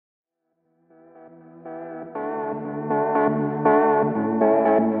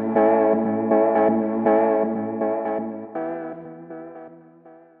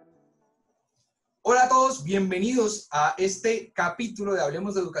bienvenidos a este capítulo de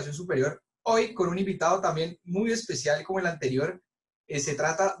Hablemos de Educación Superior. Hoy con un invitado también muy especial como el anterior. Se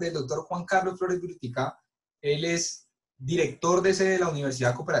trata del doctor Juan Carlos Flórez Buriticá. Él es director de sede de la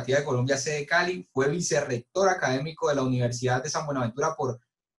Universidad Cooperativa de Colombia, sede Cali. Fue vicerrector académico de la Universidad de San Buenaventura por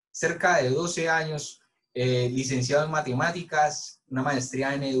cerca de 12 años. Licenciado en Matemáticas, una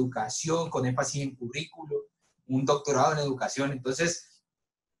maestría en Educación con énfasis en Currículo, un doctorado en Educación. Entonces,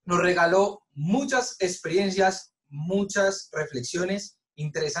 nos regaló muchas experiencias, muchas reflexiones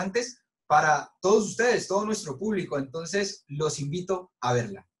interesantes para todos ustedes, todo nuestro público. Entonces, los invito a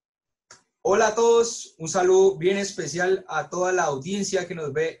verla. Hola a todos, un saludo bien especial a toda la audiencia que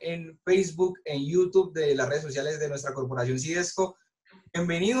nos ve en Facebook, en YouTube, de las redes sociales de nuestra corporación CIDESCO.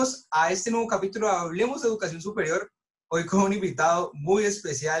 Bienvenidos a este nuevo capítulo de Hablemos de Educación Superior. Hoy con un invitado muy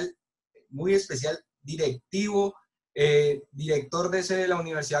especial, directivo, director de sede de la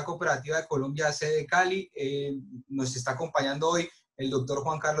Universidad Cooperativa de Colombia, sede Cali. Nos está acompañando hoy el doctor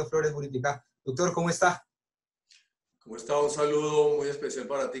Juan Carlos Flórez Buriticá. Doctor, ¿cómo está? ¿Cómo está? Un saludo muy especial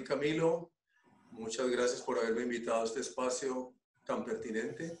para ti, Camilo. Muchas gracias por haberme invitado a este espacio tan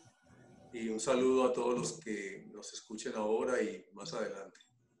pertinente. Y un saludo a todos los que nos escuchen ahora y más adelante.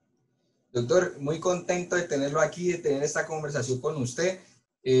 Doctor, muy contento de tenerlo aquí, de tener esta conversación con usted.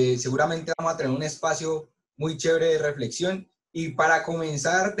 Seguramente vamos a tener un espacio muy chévere de reflexión. Y para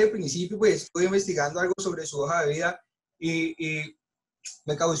comenzar de principio, pues estuve investigando algo sobre su hoja de vida y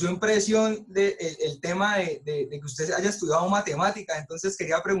me causó impresión el tema de que usted haya estudiado matemática. Entonces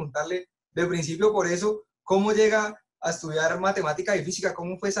quería preguntarle de principio por eso, ¿cómo llega a estudiar matemática y física?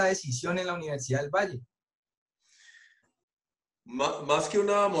 ¿Cómo fue esa decisión en la Universidad del Valle? Más que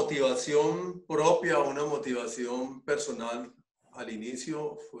una motivación propia, una motivación personal al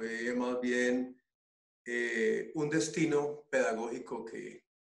inicio, fue más bien un destino pedagógico que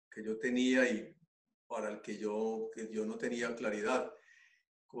yo tenía y para el que yo no tenía claridad.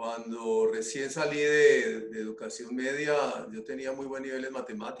 Cuando recién salí de educación media, yo tenía muy buen nivel en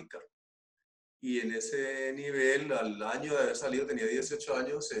matemática. Y en ese nivel, al año de haber salido, tenía 18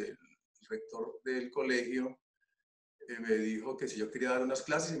 años, el rector del colegio me dijo que si yo quería dar unas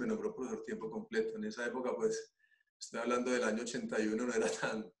clases y me nombró profesor tiempo completo. En esa época, pues, estoy hablando del año 81, no era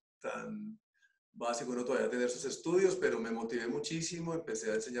tan básico uno todavía tener sus estudios, pero me motivé muchísimo, empecé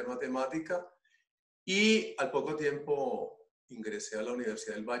a enseñar matemática y al poco tiempo ingresé a la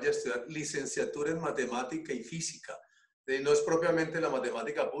Universidad del Valle a estudiar licenciatura en Matemática y Física. No es propiamente la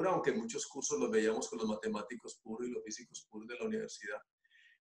matemática pura, aunque en muchos cursos los veíamos con los matemáticos puros y los físicos puros de la universidad.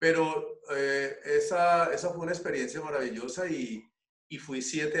 Pero esa fue una experiencia maravillosa y fui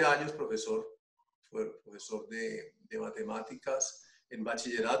 7 años profesor de matemáticas en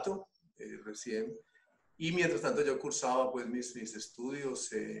bachillerato recién. Y mientras tanto yo cursaba pues mis estudios.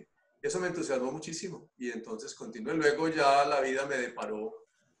 Eso me entusiasmó muchísimo y entonces continué. Luego ya la vida me deparó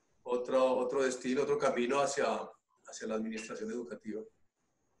otro destino, otro camino hacia la administración educativa.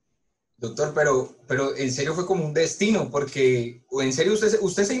 Doctor, pero en serio fue como un destino, porque o en serio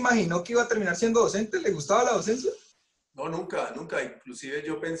usted se imaginó que iba a terminar siendo docente. ¿Le gustaba la docencia? No, nunca. Inclusive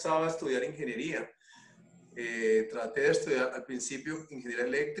yo pensaba estudiar ingeniería. Traté de estudiar al principio ingeniería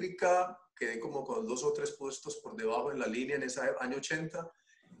eléctrica, quedé como con 2 o 3 puestos por debajo en la línea en ese año 80.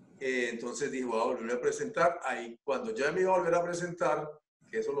 Entonces dije, voy a volver a presentar. Ahí, cuando ya me iba a volver a presentar,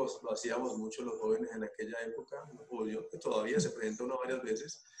 que eso lo hacíamos mucho los jóvenes en aquella época, o yo, que todavía se presenta uno varias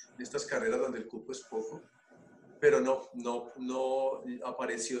veces en estas carreras donde el cupo es poco, pero no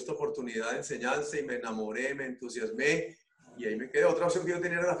apareció esta oportunidad de enseñanza y me enamoré, me entusiasmé y ahí me quedé. Otra opción que yo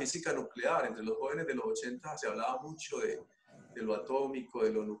tenía era la física nuclear. Entre los jóvenes de los 80 se hablaba mucho de lo atómico,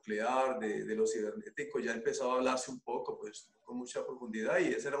 de lo nuclear, de lo cibernético. Ya empezaba a hablarse un poco, pues con mucha profundidad y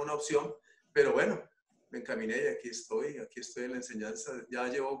esa era una opción, pero bueno, me encaminé y aquí estoy en la enseñanza. Ya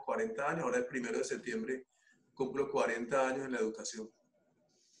llevo 40 años, ahora el 1 de septiembre cumplo 40 años en la educación.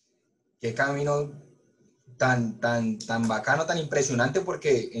 Qué camino tan bacano, tan impresionante,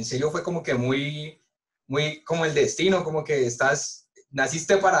 porque en serio fue como que muy como el destino, como que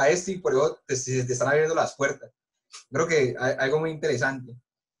naciste para esto y por eso te están abriendo las puertas. Creo que hay algo muy interesante.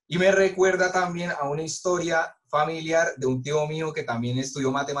 Y me recuerda también a una historia familiar de un tío mío que también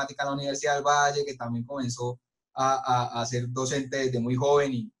estudió matemática en la Universidad del Valle, que también comenzó a ser docente desde muy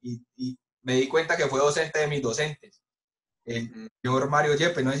joven y me di cuenta que fue docente de mis docentes. El señor Mario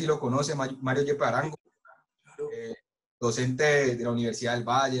Yepes, no sé si lo conoce, Mario Yepes Arango, docente de la Universidad del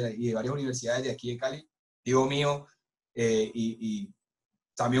Valle y de varias universidades de aquí de Cali, tío mío, y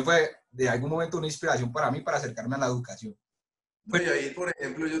también fue de algún momento una inspiración para mí para acercarme a la educación. Y ahí, por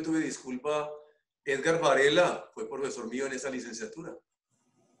ejemplo, yo tuve disculpa, Edgar Varela fue profesor mío en esa licenciatura.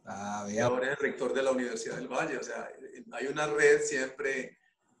 Ah, Y vea. ahora es rector de la Universidad del Valle. O sea, hay una red siempre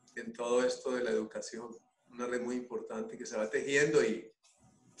en todo esto de la educación, una red muy importante que se va tejiendo y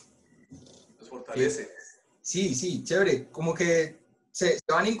nos Eh, fortalece. sí, sí, chévere. Como que se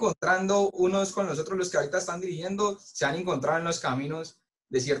van encontrando unos con los otros, los que ahorita están dirigiendo, se han encontrado en los caminos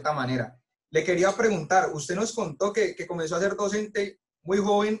de cierta manera. Le quería preguntar, usted nos contó que comenzó a ser docente muy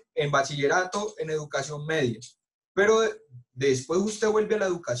joven en bachillerato, en educación media, pero después usted vuelve a la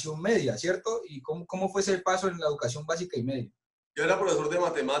educación media, ¿cierto? ¿Y cómo fue ese paso en la educación básica y media? Yo era profesor de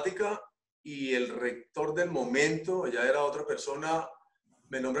matemática y el rector del momento, ya era otra persona,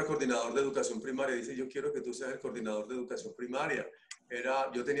 me nombra coordinador de educación primaria. Dice, yo quiero que tú seas el coordinador de educación primaria.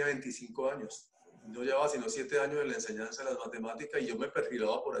 Yo tenía 25 años. No llevaba sino 7 años en la enseñanza de las matemáticas y yo me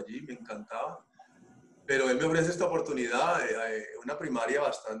perfilaba por allí, me encantaba. Pero él me ofrece esta oportunidad, una primaria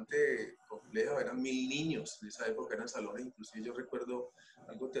bastante compleja, eran 1000 niños, en esa época eran salones, inclusive yo recuerdo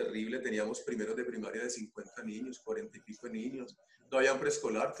algo terrible, teníamos primeros de primaria de 50 niños, 40 y pico de niños, no había un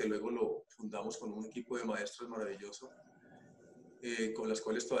preescolar, que luego lo fundamos con un equipo de maestros maravilloso, con las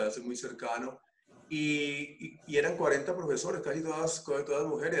cuales todavía soy muy cercano, y eran 40 profesores, casi todas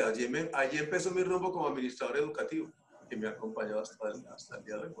mujeres. Allí empezó mi rumbo como administrador educativo, que me ha acompañado hasta el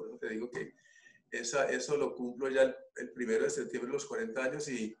día de hoy, por eso te digo que eso lo cumplo ya el 1 de septiembre de los 40 años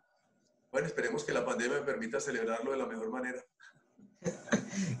y bueno, esperemos que la pandemia me permita celebrarlo de la mejor manera.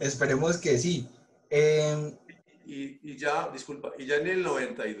 Esperemos que sí. Eh, Y ya, disculpa, y ya en el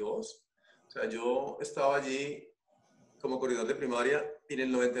 92, o sea, yo estaba allí como coordinador de primaria y en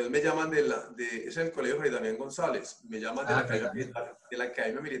el 92 me llaman es el Colegio Fray Damián González, me llaman ah, Freddy. de la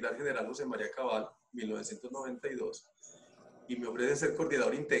Academia Militar General José María Cabal, 1992, y me ofrecen ser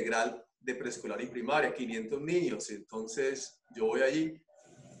coordinador integral de preescolar y primaria, 500 niños. Entonces yo voy allí,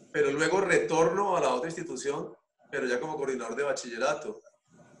 pero luego retorno a la otra institución, pero ya como coordinador de bachillerato,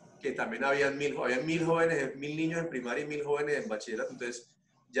 que también habían 1000 jóvenes, 1000 niños en primaria y 1000 jóvenes en bachillerato. Entonces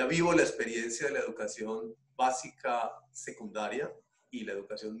ya vivo la experiencia de la educación básica secundaria y la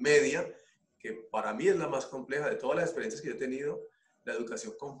educación media, que para mí es la más compleja de todas las experiencias que yo he tenido. La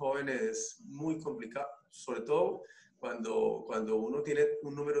educación con jóvenes es muy complicada, sobre todo cuando uno tiene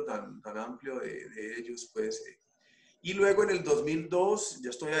un número tan amplio de ellos, pues. Y luego en el 2002,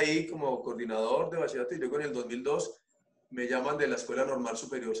 yo estoy ahí como coordinador de bachillerato, y luego en el 2002 me llaman de la Escuela Normal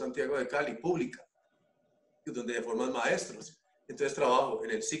Superior Santiago de Cali, pública, donde forman maestros. Entonces trabajo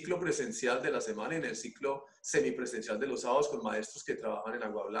en el ciclo presencial de la semana y en el ciclo semipresencial de los sábados con maestros que trabajan en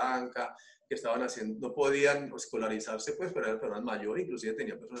Agua Blanca, que estaban haciendo, no podían escolarizarse, pues, pero eran personas mayores, inclusive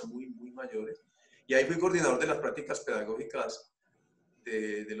tenía personas muy mayores. Y ahí fui coordinador de las prácticas pedagógicas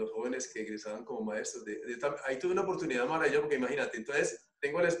de los jóvenes que egresaban como maestros. Ahí tuve una oportunidad maravillosa, porque imagínate, entonces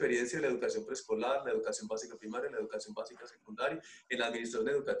tengo la experiencia de la educación preescolar, la educación básica primaria, la educación básica secundaria, en la administración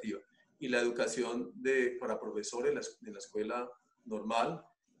educativa y la educación para profesores en la escuela normal,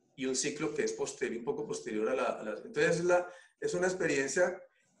 y un ciclo que es un poco posterior entonces es una experiencia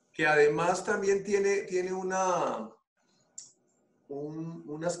que además también tiene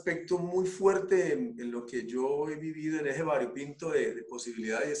un aspecto muy fuerte en lo que yo he vivido en ese variopinto de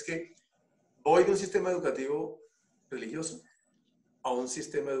posibilidades, y es que voy de un sistema educativo religioso a un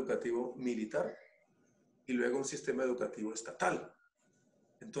sistema educativo militar y luego un sistema educativo estatal.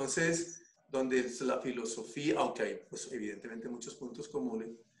 Entonces, donde la filosofía, aunque hay pues, evidentemente muchos puntos comunes,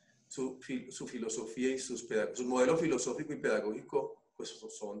 su filosofía y su modelo filosófico y pedagógico pues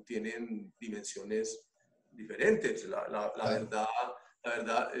tienen dimensiones diferentes. La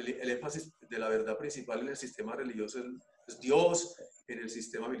verdad, el énfasis de la verdad principal en el sistema religioso es Dios, en el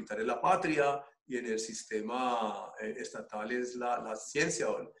sistema militar es la patria y en el sistema estatal es la ciencia.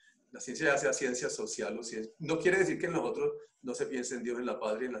 La ciencia ya sea ciencia social o ciencia. No quiere decir que en los otros no se piense en Dios, en la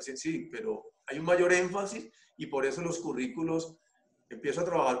patria, en la ciencia, sí, pero hay un mayor énfasis y por eso los currículos, empiezo a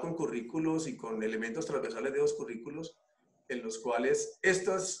trabajar con currículos y con elementos transversales de los currículos en los cuales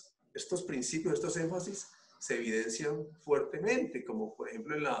estos principios, estos énfasis se evidencian fuertemente, como por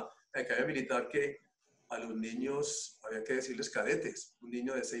ejemplo en la academia militar, que a los niños había que decirles cadetes. Un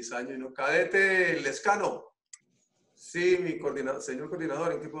niño de 6 años y no, cadete Lescano. Sí, señor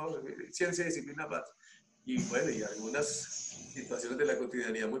coordinador, ¿en qué puedo servir? Ciencia, disciplina, paz. Y bueno, y algunas situaciones de la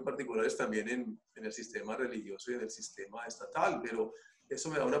cotidianidad muy particulares también en el sistema religioso y en el sistema estatal, pero eso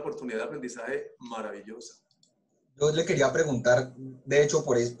me da una oportunidad de aprendizaje maravillosa. Yo le quería preguntar, de hecho,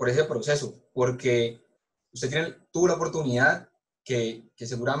 por ese proceso, porque usted tuvo la oportunidad que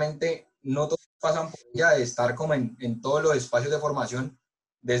seguramente no todos pasan por ella, de estar como en todos los espacios de formación,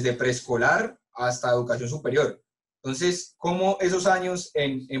 desde preescolar hasta educación superior. Entonces, ¿cómo esos años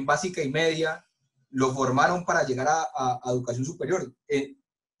en básica y media lo formaron para llegar a educación superior?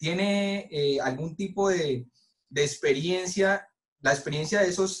 ¿tiene algún tipo de experiencia? ¿La experiencia de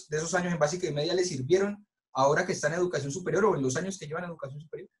esos años en básica y media le sirvieron ahora que está en educación superior o en los años que llevan en educación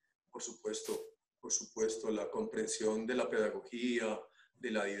superior? Por supuesto, la comprensión de la pedagogía,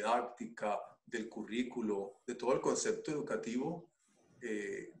 de la didáctica, del currículo, de todo el concepto educativo,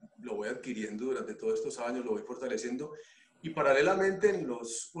 lo voy adquiriendo durante todos estos años, lo voy fortaleciendo. Y paralelamente, en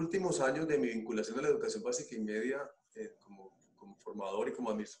los últimos años de mi vinculación a la educación básica y media, como formador y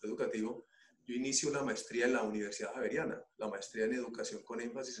como administrador educativo, yo inicio una maestría en la Universidad Javeriana, la maestría en Educación con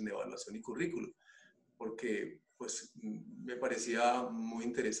énfasis en Evaluación y Currículo, porque pues, me parecía muy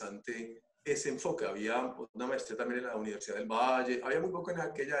interesante ese enfoque. Había una maestría también en la Universidad del Valle, había muy poco en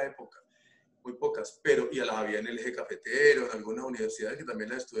aquella época, muy pocas, pero y las había en el eje cafetero, en algunas universidades que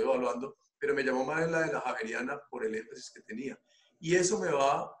también las estuve evaluando, pero me llamó más la de la Javeriana por el énfasis que tenía. Y eso me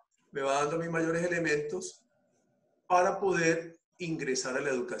va dando mis mayores elementos para poder ingresar a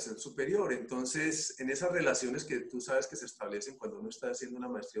la educación superior. Entonces, en esas relaciones que tú sabes que se establecen cuando uno está haciendo una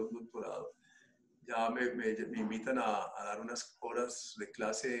maestría o un doctorado, ya me invitan a dar unas horas de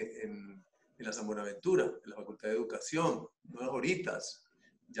clase en la San Buenaventura, en la Facultad de Educación, unas horitas,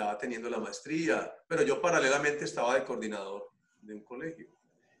 ya teniendo la maestría, pero yo paralelamente estaba de coordinador de un colegio.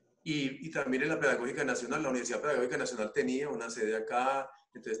 Y también en la Pedagógica Nacional, la Universidad Pedagógica Nacional tenía una sede acá,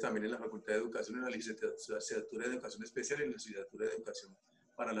 entonces también en la Facultad de Educación, en la Licenciatura de Educación Especial y en la Licenciatura de Educación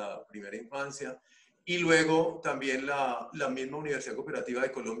para la Primera Infancia. Y luego también la misma Universidad Cooperativa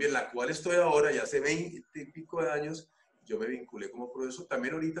de Colombia, en la cual estoy ahora, ya hace 20 y pico de años, yo me vinculé como profesor,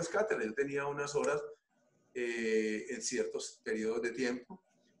 también ahorita es cátedra, yo tenía unas horas en ciertos periodos de tiempo.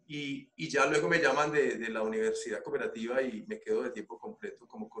 Y ya luego me llaman de la Universidad Cooperativa y me quedo de tiempo completo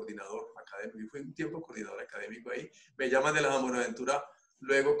como coordinador académico. Yo fui un tiempo coordinador académico ahí. Me llaman de la San Buenaventura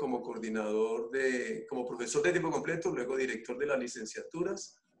luego como coordinador, como profesor de tiempo completo, luego director de las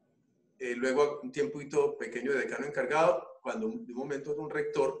licenciaturas, luego un tiempito pequeño de decano encargado, cuando de un momento un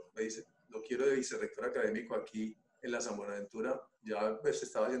rector me dice, lo quiero de vicerrector académico aquí en la San Buenaventura. Ya pues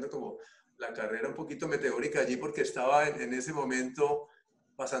estaba haciendo como la carrera un poquito meteórica allí porque estaba en ese momento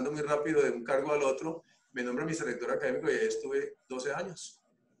pasando muy rápido de un cargo al otro. Me nombra vicerrector académico y ahí estuve 12 años.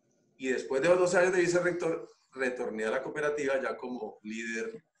 Y después de los 12 años de vicerrector, retorné a la cooperativa ya como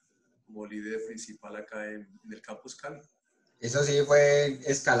líder principal acá en el campus Cali. Eso sí fue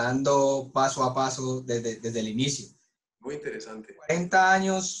escalando paso a paso desde el inicio. Muy interesante. 40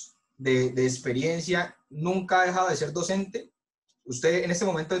 años de experiencia, ¿nunca ha dejado de ser docente? ¿Usted en este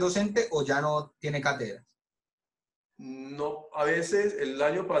momento es docente o ya no tiene cátedra? No, a veces el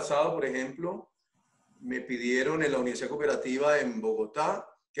año pasado, por ejemplo, me pidieron en la Universidad Cooperativa en Bogotá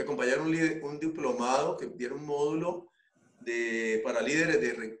que acompañara un diplomado, que diera un módulo para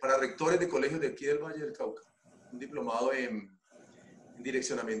líderes, para rectores de colegios de aquí del Valle del Cauca. Un diplomado en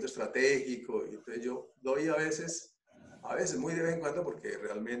direccionamiento estratégico. Y entonces yo doy a veces, muy de vez en cuando, porque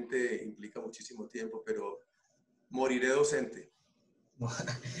realmente implica muchísimo tiempo, pero moriré docente.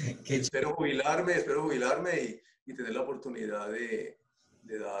 Espero jubilarme y tener la oportunidad de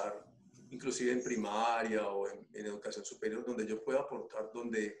dar, inclusive en primaria o en educación superior, donde yo pueda aportar,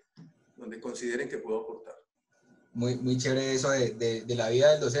 donde consideren que puedo aportar. Muy chévere eso de la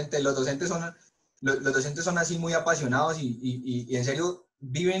vida del docente. Los docentes son así muy apasionados y en serio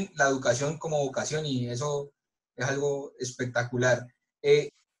viven la educación como vocación y eso es algo espectacular.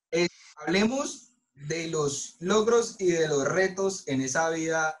 Hablemos de los logros y de los retos en esa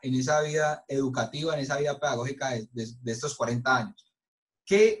vida educativa, en esa vida pedagógica de estos 40 años.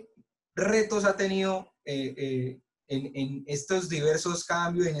 ¿Qué retos ha tenido en estos diversos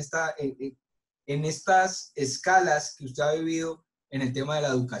cambios, en estas escalas que usted ha vivido en el tema de la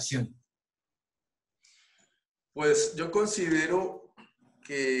educación? Pues yo considero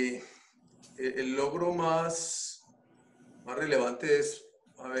que el logro más relevante es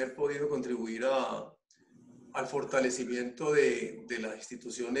haber podido contribuir al fortalecimiento de las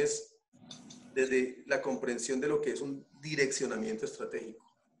instituciones desde la comprensión de lo que es un direccionamiento estratégico.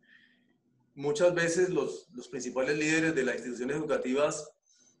 Muchas veces los principales líderes de las instituciones educativas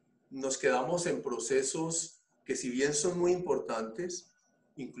nos quedamos en procesos que, si bien son muy importantes,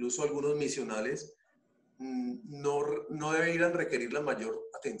 incluso algunos misionales, no deberían requerir la mayor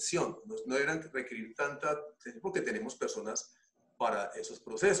atención, no deberían requerir tanta atención porque tenemos personas para esos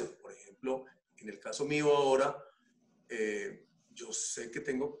procesos. Por ejemplo, en el caso mío ahora, yo sé que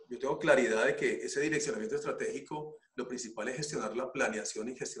yo tengo claridad de que ese direccionamiento estratégico, lo principal es gestionar la planeación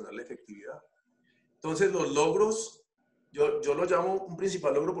y gestionar la efectividad. Entonces, los logros, yo lo llamo un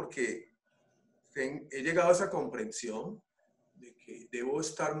principal logro porque he llegado a esa comprensión de que debo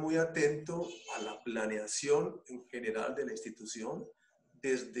estar muy atento a la planeación en general de la institución,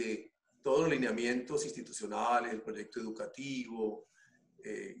 desde todos los lineamientos institucionales, el proyecto educativo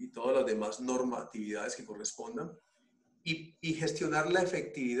y todas las demás normatividades que correspondan, y gestionar la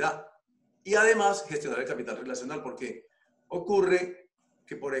efectividad y además gestionar el capital relacional, porque ocurre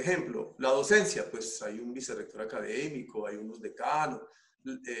que, por ejemplo, la docencia, pues hay un vicerrector académico, hay unos decanos,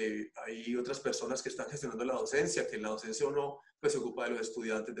 hay otras personas que están gestionando la docencia, que en la docencia uno pues, se ocupa de los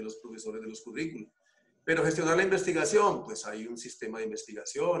estudiantes, de los profesores, de los currículos. Pero gestionar la investigación, pues hay un sistema de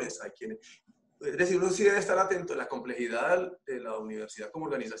investigaciones, hay quienes... Es decir, uno sí debe estar atento. La complejidad de la universidad como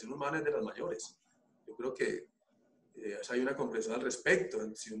organización humana es de las mayores. Yo creo que hay una comprensión al respecto.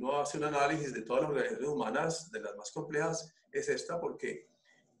 Si uno hace un análisis de todas las organizaciones humanas, de las más complejas, es esta, porque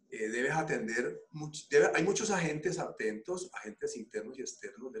debes atender, hay muchos agentes atentos, agentes internos y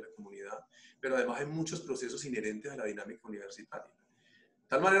externos de la comunidad, pero además hay muchos procesos inherentes a la dinámica universitaria. De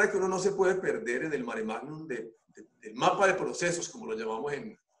tal manera que uno no se puede perder en el mare magnum del mapa de procesos, como lo llamamos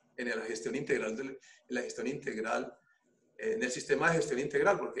en la gestión integral, en el sistema de gestión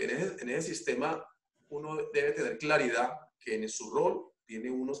integral, porque en ese sistema uno debe tener claridad que en su rol tiene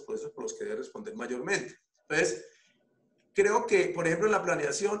unos procesos por los que debe responder mayormente. Entonces, creo que, por ejemplo, en la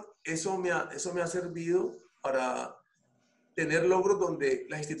planeación, eso me ha servido para tener logros donde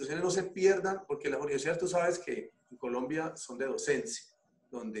las instituciones no se pierdan, porque las universidades, tú sabes que en Colombia son de docencia,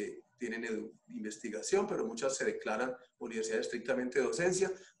 donde tienen investigación, pero muchas se declaran universidades estrictamente de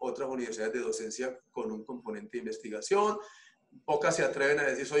docencia, otras universidades de docencia con un componente de investigación. Pocas se atreven a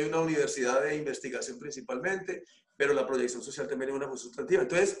decir, soy una universidad de investigación principalmente, pero la proyección social también es una función sustantiva.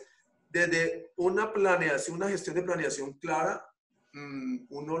 Entonces, desde una planeación, una gestión de planeación clara,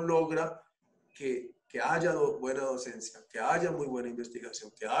 uno logra que haya buena docencia, que haya muy buena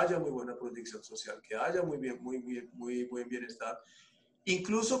investigación, que haya muy buena proyección social, que haya muy buen bienestar.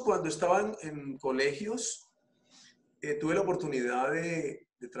 Incluso cuando estaban en colegios, tuve la oportunidad de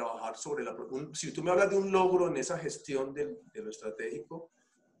trabajar sobre si tú me hablas de un logro en esa gestión de lo estratégico,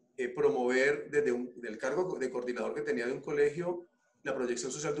 promover desde del cargo de coordinador que tenía de un colegio la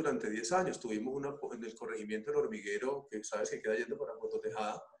proyección social durante 10 años. Tuvimos en el corregimiento del Hormiguero, que sabes que queda yendo para Puerto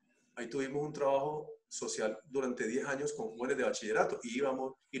Tejada, ahí tuvimos un trabajo social durante 10 años con jóvenes de bachillerato y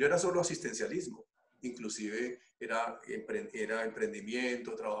no era solo asistencialismo, inclusive era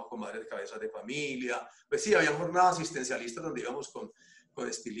emprendimiento, trabajo con madres cabezas de familia, pues sí, había jornadas asistencialistas donde íbamos con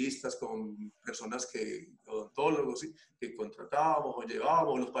estilistas, con personas odontólogos, ¿sí? Que contratábamos o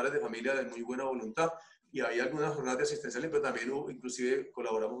llevábamos, los padres de familia de muy buena voluntad, y había algunas jornadas de asistenciales, pero también inclusive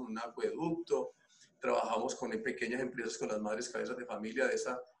colaboramos en un acueducto, trabajamos con pequeñas empresas, con las madres cabezas de familia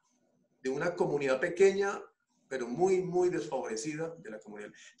de una comunidad pequeña, pero muy desfavorecida de la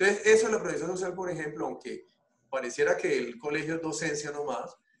comunidad. Entonces, eso es la proyección social, por ejemplo, aunque pareciera que el colegio es docencia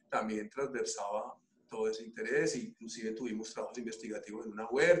nomás, también transversaba todo ese interés, inclusive tuvimos trabajos investigativos en una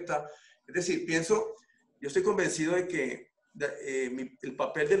huerta. Es decir, yo estoy convencido de que el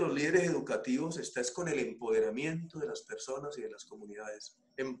papel de los líderes educativos está con el empoderamiento de las personas y de las comunidades.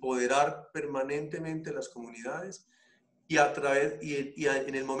 Empoderar permanentemente las comunidades y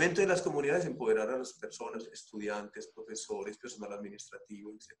en el momento de las comunidades empoderar a las personas, estudiantes, profesores, personal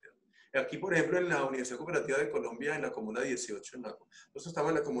administrativo, etc. Aquí, por ejemplo, en la Universidad Cooperativa de Colombia, en la Comuna 18, nosotros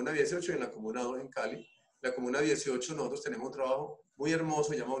estamos en la Comuna 18 y en la Comuna 2 en Cali. La Comuna 18 nosotros tenemos un trabajo muy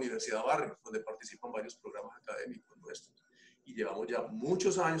hermoso, llamado Universidad Barrio, donde participan varios programas académicos nuestros. Y llevamos ya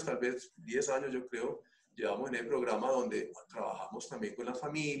muchos años, tal vez 10 años yo creo, llevamos en el programa donde trabajamos también con las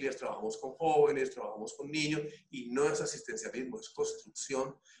familias, trabajamos con jóvenes, trabajamos con niños, y no es asistencialismo, es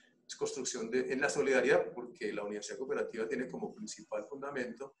construcción en la solidaridad, porque la Universidad Cooperativa tiene como principal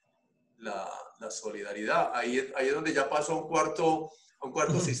fundamento la solidaridad. Ahí es donde ya pasó a un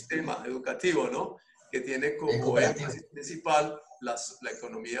cuarto sistema educativo, ¿no? Que tiene como énfasis principal la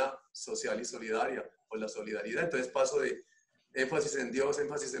economía social y solidaria, o la solidaridad. Entonces paso de énfasis en Dios,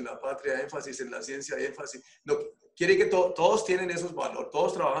 énfasis en la patria, énfasis en la ciencia, énfasis... Quiere que todos tienen esos valores,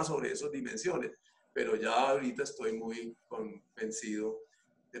 todos trabajan sobre esas dimensiones, pero ya ahorita estoy muy convencido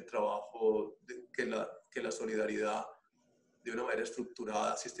del trabajo, que la solidaridad, de una manera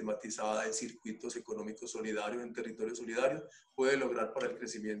estructurada, sistematizada, en circuitos económicos solidarios, en territorios solidarios, puede lograr para el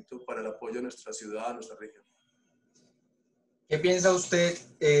crecimiento, para el apoyo a nuestra ciudad, a nuestra región. ¿Qué piensa usted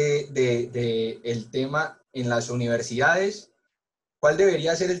del tema en las universidades? ¿Cuál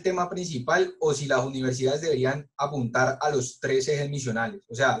debería ser el tema principal, o si las universidades deberían apuntar a los 3 ejes misionales?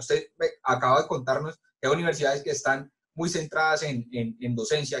 O sea, usted acaba de contarnos que hay universidades que están muy centradas en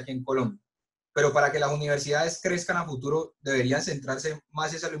docencia aquí en Colombia, pero para que las universidades crezcan a futuro, ¿deberían centrarse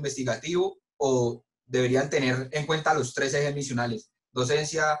más en lo investigativo o deberían tener en cuenta los 3 ejes misionales: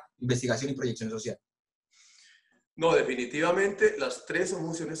 docencia, investigación y proyección social? No, definitivamente las tres son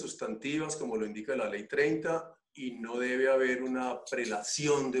funciones sustantivas, como lo indica la Ley 30, y no debe haber una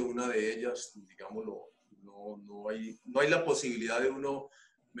prelación de una de ellas, digámoslo, no hay la posibilidad de uno,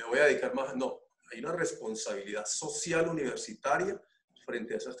 me voy a dedicar más, no, hay una responsabilidad social universitaria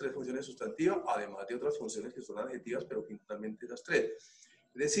frente a esas tres funciones sustantivas, además de otras funciones que son adjetivas, pero principalmente esas tres.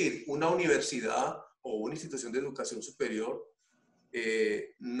 Es decir, una universidad o una institución de educación superior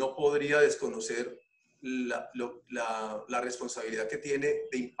no podría desconocer la responsabilidad que tiene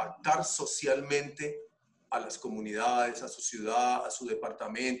de impactar socialmente a las comunidades, a su ciudad, a su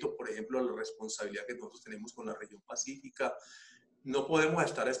departamento, por ejemplo, la responsabilidad que nosotros tenemos con la región pacífica. No podemos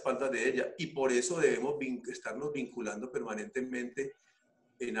estar a espaldas de ella y por eso debemos estarnos vinculando permanentemente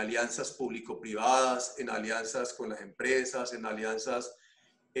en alianzas público-privadas, en alianzas con las empresas, en alianzas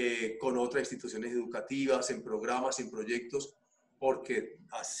con otras instituciones educativas, en programas, en proyectos, porque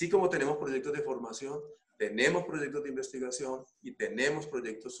así como tenemos proyectos de formación, tenemos proyectos de investigación y tenemos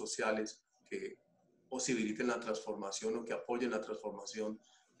proyectos sociales que posibiliten la transformación o que apoyen la transformación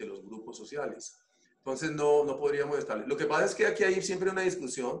de los grupos sociales. Entonces no podríamos estar. Lo que pasa es que aquí hay siempre una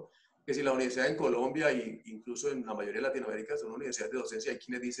discusión que si la universidad en Colombia e incluso en la mayoría de Latinoamérica son universidades de docencia, hay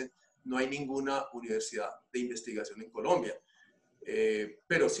quienes dicen no hay ninguna universidad de investigación en Colombia.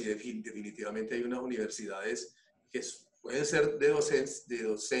 Pero sí, definitivamente hay unas universidades que pueden ser de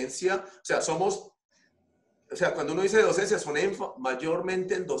docencia, o sea, cuando uno dice de docencia, son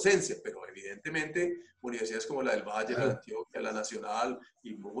mayormente en docencia, pero evidentemente universidades como la del Valle, la de Antioquia, la Nacional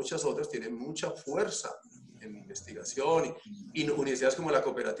y muchas otras tienen mucha fuerza en investigación y universidades como la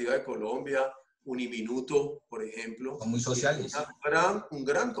Cooperativa de Colombia, Uniminuto, por ejemplo, Son muy sociales. un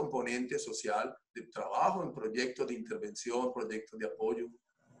gran componente social de trabajo en proyectos de intervención, proyectos de apoyo,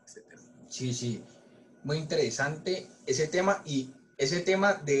 etc. Sí, sí, muy interesante ese tema y ese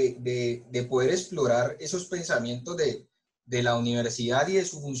tema de poder explorar esos pensamientos de la universidad y de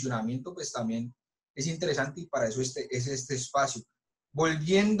su funcionamiento, pues también es interesante y para eso es este espacio.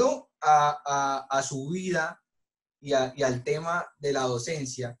 Volviendo a su vida y al tema de la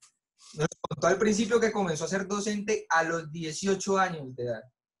docencia, nos contó al principio que comenzó a ser docente a los 18 años de edad.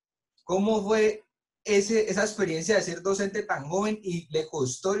 ¿Cómo fue esa experiencia de ser docente tan joven y le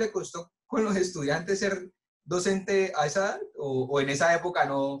costó con los estudiantes ser docente a esa edad? ¿O en esa época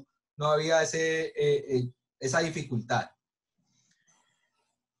no había esa dificultad?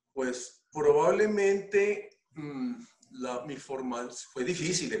 Pues probablemente mi formación fue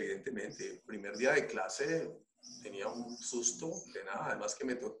difícil, evidentemente. El primer día de clase tenía un susto de nada, además que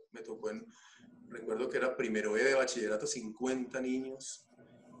me tocó recuerdo que era primero E de bachillerato, 50 niños,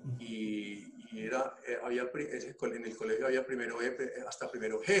 y en el colegio había primero E hasta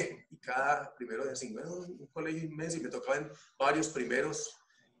primero G, y cada primero de 50, un colegio inmenso, y me tocaban varios primeros.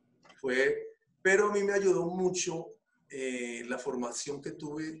 Pero a mí me ayudó mucho la formación que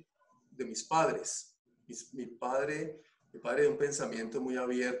tuve de mis padres. Mi padre de un pensamiento muy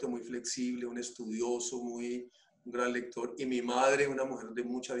abierto, muy flexible, un estudioso, un gran lector, y mi madre, una mujer de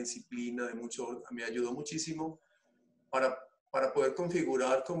mucha disciplina, me ayudó muchísimo para poder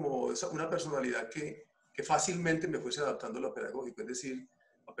configurar como una personalidad que fácilmente me fuese adaptando a lo pedagógico, es decir,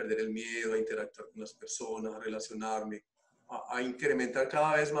 a perder el miedo, a interactuar con las personas, a relacionarme, a incrementar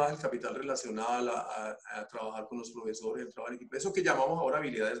cada vez más el capital relacional, a trabajar con los profesores, el trabajo en equipo. Eso que llamamos ahora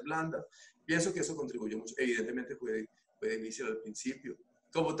habilidades blandas, pienso que eso contribuyó mucho. Evidentemente fue difícil al principio,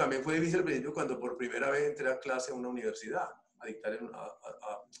 como también fue difícil al principio cuando por primera vez entré a clase en una universidad, a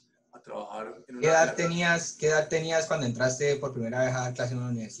trabajar en una... ¿Qué edad tenías cuando entraste por primera vez a dar clase en una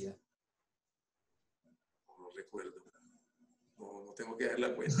universidad? No recuerdo, no tengo que dar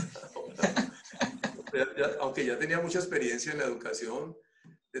la cuenta. Aunque ya tenía mucha experiencia en la educación,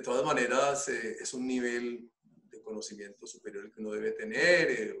 de todas maneras es un nivel de conocimiento superior que uno debe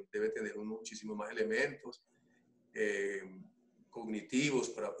tener muchísimos más elementos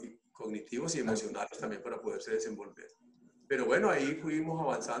cognitivos y emocionales también para poderse desenvolver. Pero bueno, ahí fuimos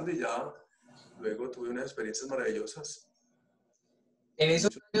avanzando y ya luego tuve unas experiencias maravillosas. En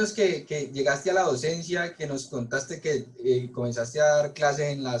esos años que llegaste a la docencia, que nos contaste que comenzaste a dar clases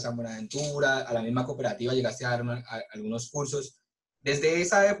en la San Buenaventura, a la misma cooperativa, llegaste a dar algunos cursos. Desde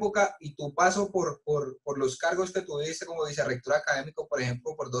esa época y tu paso por los cargos que tuviste como vicerrector académico, por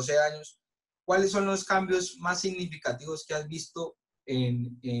ejemplo, por 12 años, ¿cuáles son los cambios más significativos que has visto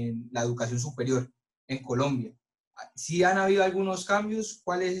en la educación superior en Colombia? Si han habido algunos cambios,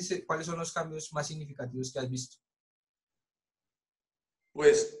 ¿cuáles son los cambios más significativos que has visto?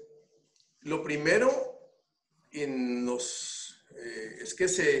 Pues lo primero es que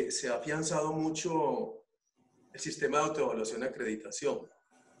se ha afianzado mucho el sistema de autoevaluación y acreditación.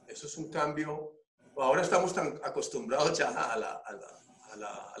 Eso es un cambio Ahora estamos tan acostumbrados ya a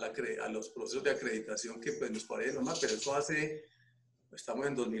los procesos de acreditación que pues, nos parece normal, pero eso estamos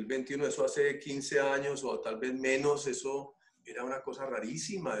en 2021, eso hace 15 años o tal vez menos, eso era una cosa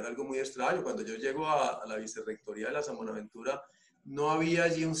rarísima, era algo muy extraño. Cuando yo llego a la vicerrectoría de la San Buenaventura, no había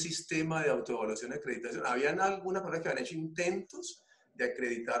allí un sistema de autoevaluación y acreditación. Habían algunas personas que habían hecho intentos de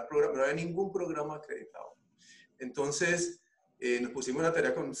acreditar programas, no había ningún programa acreditado. Entonces, nos pusimos la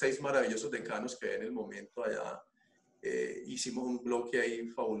tarea con 6 maravillosos decanos que en el momento allá hicimos un bloque ahí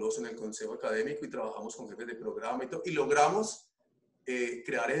fabuloso en el consejo académico y trabajamos con jefes de programa y todo, y logramos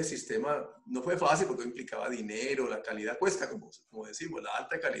crear ese sistema. No fue fácil porque implicaba dinero, la calidad cuesta, como decimos, la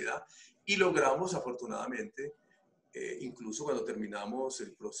alta calidad, y logramos afortunadamente, incluso cuando terminamos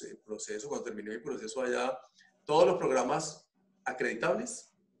el proceso, cuando terminé el proceso allá, todos los programas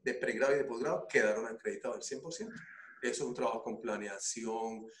acreditables de pregrado y de posgrado quedaron acreditados al 100%. Eso es un trabajo con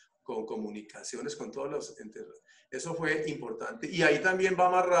planeación, con comunicaciones, con todos los... Eso fue importante. Y ahí también va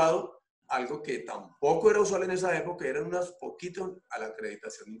amarrado algo que tampoco era usual en esa época, eran unos poquitos a la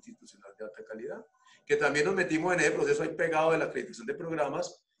acreditación institucional de alta calidad, que también nos metimos en ese proceso ahí pegado de la acreditación de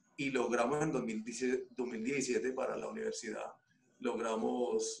programas y logramos en 2017 para la universidad,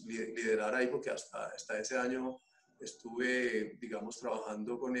 logramos liderar ahí porque hasta ese año estuve, digamos,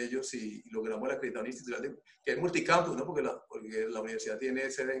 trabajando con ellos y logramos la acreditación institucional, que es multicampus, ¿no? Porque la universidad tiene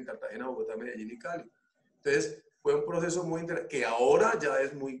sede en Cartagena, Bogotá, Medellín y Cali. Entonces, fue un proceso muy interesante, que ahora ya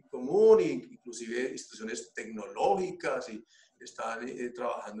es muy común, inclusive instituciones tecnológicas y están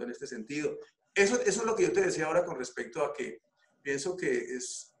trabajando en este sentido. Eso es lo que yo te decía ahora con respecto a que pienso que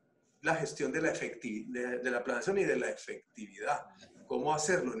es la gestión de la planeación y de la efectividad. ¿Cómo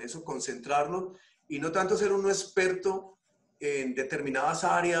hacerlo? En eso concentrarnos y no tanto ser uno experto en determinadas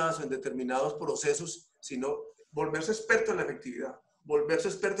áreas o en determinados procesos, sino volverse experto en la efectividad, volverse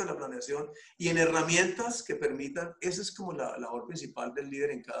experto en la planeación y en herramientas que permitan, esa es como la labor principal del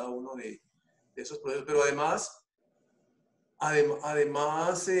líder en cada uno de esos procesos. Pero además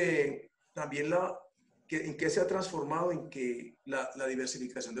también en qué se ha transformado, en que la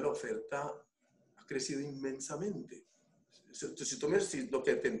diversificación de la oferta ha crecido inmensamente. Si lo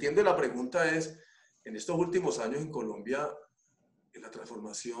que te entiende la pregunta es, en estos últimos años en Colombia, en la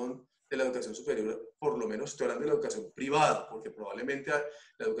transformación de la educación superior, por lo menos estoy hablando de la educación privada, porque probablemente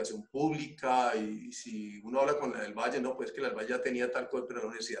la educación pública, y si uno habla con la del Valle, no, pues que la del Valle ya tenía tal cosa, pero la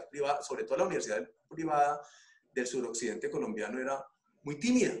universidad privada, sobre todo la universidad privada del suroccidente colombiano era muy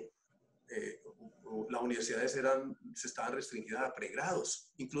tímida. Las universidades se estaban restringidas a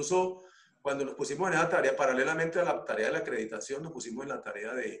pregrados. Incluso cuando nos pusimos en esa tarea, paralelamente a la tarea de la acreditación, nos pusimos en la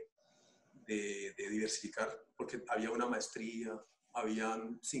tarea de diversificar, porque había una maestría,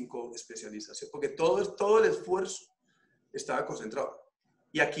 habían 5 especializaciones, porque todo el esfuerzo estaba concentrado.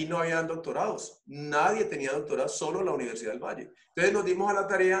 Y aquí no habían doctorados, nadie tenía doctorado, solo la Universidad del Valle. Entonces nos dimos a la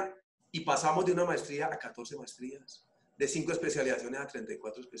tarea y pasamos de una maestría a 14 maestrías, de 5 especializaciones a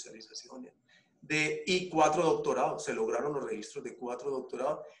 34 especializaciones, y 4 doctorados. Se lograron los registros de 4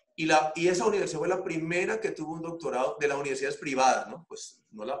 doctorados. Y esa universidad fue la primera que tuvo un doctorado de las universidades privadas, ¿no? Pues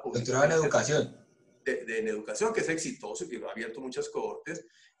no la pública. Doctorado en educación. En educación, que es exitoso y que ha abierto muchas cohortes.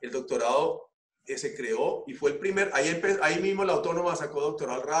 El doctorado se creó y fue el primer, ahí mismo la autónoma sacó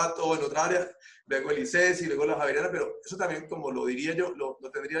doctorado al rato, en otra área, luego el ICES y luego la Javeriana, pero eso también, como lo diría yo, lo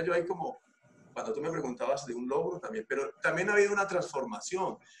tendría yo ahí como, cuando tú me preguntabas de un logro también, pero también ha habido una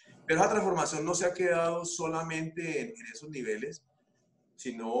transformación, pero esa transformación no se ha quedado solamente en esos niveles,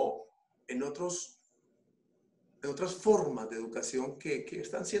 sino en otras formas de educación que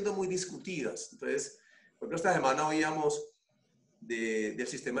están siendo muy discutidas. Entonces, por ejemplo, esta semana oíamos del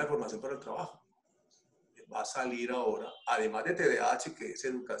sistema de formación para el trabajo. Va a salir ahora, además de TDAH, que es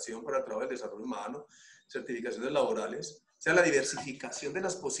educación para el trabajo y el desarrollo humano, certificaciones laborales, o sea, la diversificación de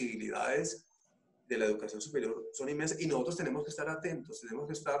las posibilidades de la educación superior son inmensas y nosotros tenemos que estar atentos, tenemos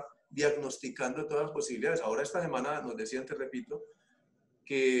que estar diagnosticando todas las posibilidades. Ahora esta semana nos decían, te repito,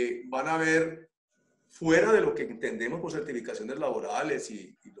 que van a ver, fuera de lo que entendemos por certificaciones laborales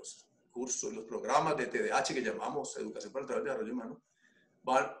y los cursos, los programas de TDAH que llamamos Educación para el Trabajo y Desarrollo Humano,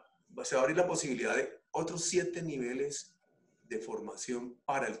 se va a abrir la posibilidad de otros 7 niveles de formación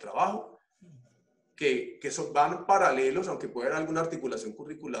para el trabajo, que van paralelos, aunque puede haber alguna articulación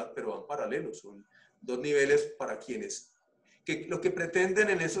curricular, pero van paralelos. Son 2 niveles para quienes, que lo que pretenden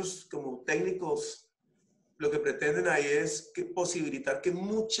en esos como técnicos, lo que pretenden ahí es posibilitar que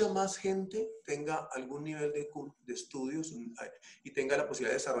mucha más gente tenga algún nivel de estudios y tenga la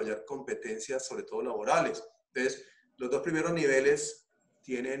posibilidad de desarrollar competencias, sobre todo laborales. Entonces, los 2 primeros niveles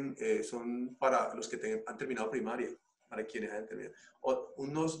son para los que han terminado primaria. para quienes hayan terminado. O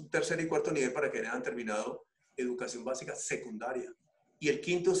unos tercer y cuarto nivel para quienes hayan terminado educación básica secundaria. Y el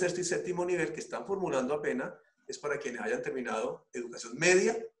quinto, sexto y séptimo nivel que están formulando apenas es para quienes hayan terminado educación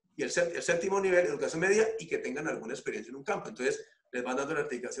media y el séptimo nivel, educación media y que tengan alguna experiencia en un campo. Entonces, les van dando las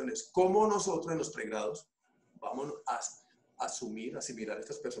indicaciones. ¿Cómo nosotros en los pregrados vamos a asimilar a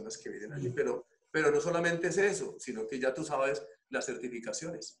estas personas que vienen allí? Pero no solamente es eso, sino que ya tú sabes las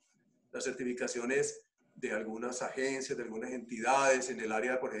certificaciones de algunas agencias, de algunas entidades en el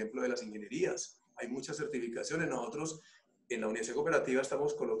área, por ejemplo, de las ingenierías. Hay muchas certificaciones. Nosotros en la Universidad Cooperativa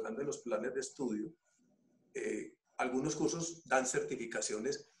estamos colocando en los planes de estudio algunos cursos dan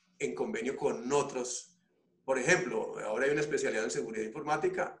certificaciones en convenio con otros. Por ejemplo, ahora hay una especialidad en seguridad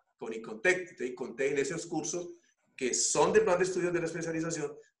informática con Icontec. Icontec en esos cursos que son de plan de estudios de la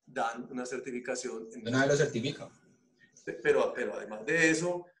especialización dan una certificación. Una vez lo certifica. Pero además de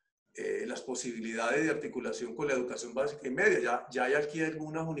eso, las posibilidades de articulación con la educación básica y media. Ya hay aquí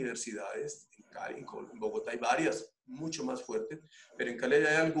algunas universidades, en Cali, en Bogotá hay varias, mucho más fuertes, pero en Cali ya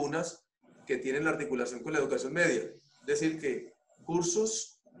hay algunas que tienen la articulación con la educación media. Es decir, que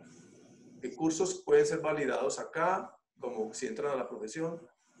cursos pueden ser validados acá, como si entran a la profesión,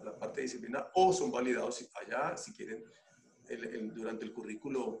 a la parte disciplinar, o son validados allá, si quieren, durante el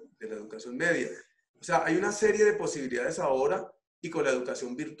currículo de la educación media. O sea, hay una serie de posibilidades ahora, y con la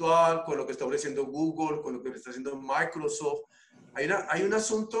educación virtual, con lo que está ofreciendo Google, con lo que está haciendo Microsoft, hay un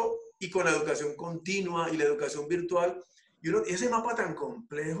asunto, y con la educación continua y la educación virtual, y ese mapa tan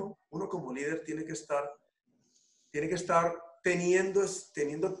complejo, uno como líder tiene que estar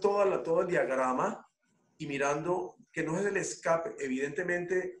teniendo todo el diagrama y mirando que no es el escape.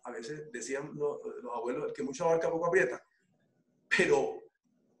 Evidentemente, a veces decían los abuelos, el que mucho abarca poco aprieta, pero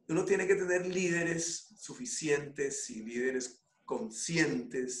uno tiene que tener líderes suficientes y líderes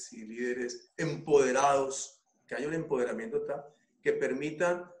conscientes y líderes empoderados, que haya un empoderamiento tal que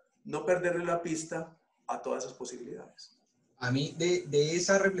permitan no perderle la pista a todas esas posibilidades. A mí, de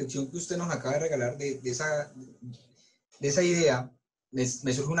esa reflexión que usted nos acaba de regalar, de esa idea, me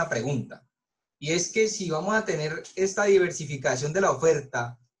surge una pregunta. Y es que si vamos a tener esta diversificación de la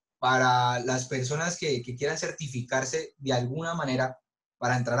oferta para las personas que quieran certificarse de alguna manera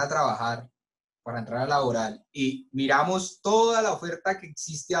para entrar a trabajar, para entrar a laboral, y miramos toda la oferta que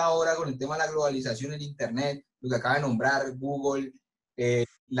existe ahora con el tema de la globalización, el Internet, lo que acaba de nombrar Google,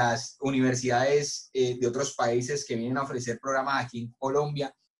 las universidades de otros países que vienen a ofrecer programas aquí en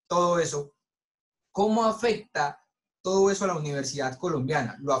Colombia, todo eso, ¿cómo afecta todo eso a la universidad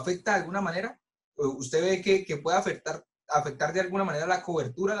colombiana? ¿Lo afecta de alguna manera? ¿Usted ve que puede afectar de alguna manera la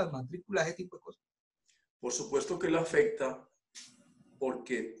cobertura, las matrículas, ese tipo de cosas? Por supuesto que lo afecta,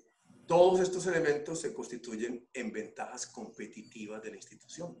 porque todos estos elementos se constituyen en ventajas competitivas de la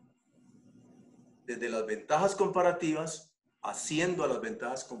institución. Desde las ventajas comparativas, haciendo a las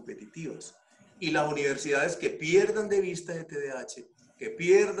ventajas competitivas. Y las universidades que pierdan de vista el TDAH, que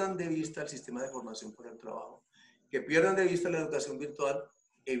pierdan de vista el sistema de formación para el trabajo, que pierdan de vista la educación virtual,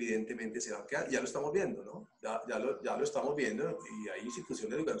 evidentemente se van a quedar. Ya lo estamos viendo, ¿no? Ya lo estamos viendo, y hay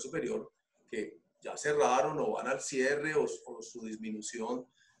instituciones de educación superior que ya cerraron o van al cierre, o su disminución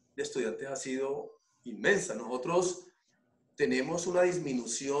de estudiantes ha sido inmensa. Nosotros tenemos una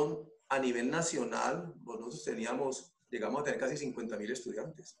disminución a nivel nacional. Nosotros llegamos a tener casi 50.000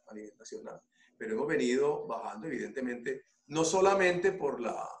 estudiantes a nivel nacional, pero hemos venido bajando, evidentemente, no solamente por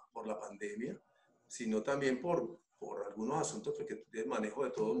la pandemia, sino también por algunos asuntos que de manejo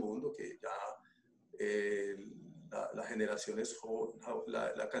de todo el mundo, que ya las generaciones,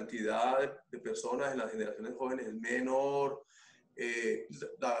 la cantidad de personas en las generaciones jóvenes es menor,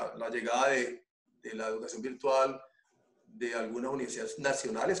 la llegada de la educación virtual de algunas universidades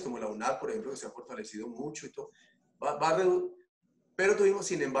nacionales, como la UNAD, por ejemplo, que se ha fortalecido mucho y todo, pero tuvimos,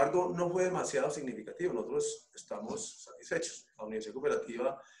 sin embargo, no fue demasiado significativo. Nosotros estamos satisfechos. La Universidad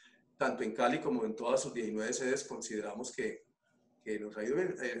Cooperativa, tanto en Cali como en todas sus 19 sedes, consideramos que nos ha ido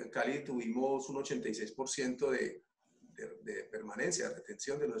bien. En Cali tuvimos un 86% de permanencia, de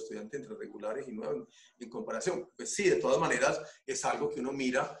retención de los estudiantes entre regulares y nuevos en comparación. Pues sí, de todas maneras, es algo que uno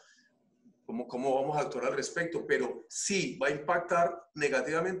mira cómo vamos a actuar al respecto, pero sí va a impactar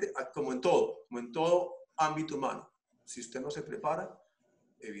negativamente, como en todo ámbito humano. Si usted no se prepara,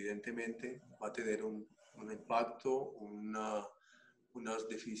 evidentemente va a tener un impacto, unas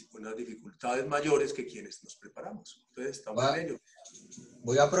dificultades mayores que quienes nos preparamos. Entonces, estamos en ello.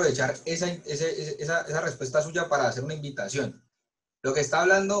 Voy a aprovechar esa respuesta suya para hacer una invitación. Lo que está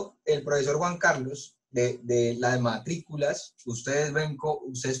hablando el profesor Juan Carlos de las matrículas, ustedes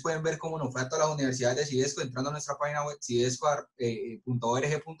pueden ver cómo nos fue a todas las universidades de CIDESCO entrando a nuestra página web cidesco.org.co,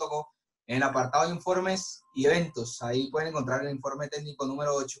 En el apartado de informes y eventos, ahí pueden encontrar el informe técnico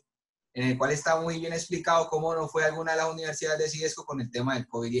número 8, en el cual está muy bien explicado cómo no fue alguna de las universidades de CIDESCO con el tema del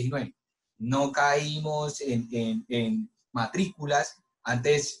COVID-19. No caímos en matrículas.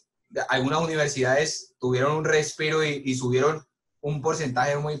 Antes, algunas universidades tuvieron un respiro y subieron un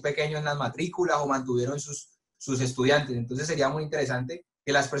porcentaje muy pequeño en las matrículas o mantuvieron sus estudiantes. Entonces sería muy interesante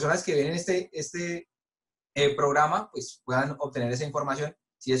que las personas que ven este programa pues puedan obtener esa información,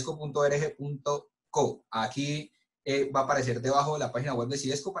 cidesco.org.co. Aquí va a aparecer debajo de la página web de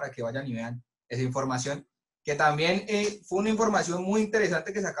CIDESCO para que vayan y vean esa información, que también fue una información muy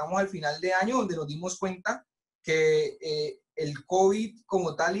interesante que sacamos al final de año, donde nos dimos cuenta que el COVID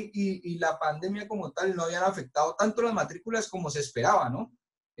como tal y la pandemia como tal no habían afectado tanto las matrículas como se esperaba, ¿no?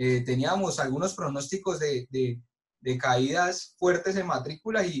 Teníamos algunos pronósticos de caídas fuertes en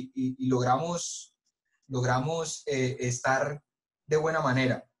matrículas y logramos estar de buena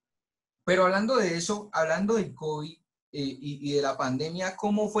manera. Pero hablando de eso, hablando del COVID y de la pandemia,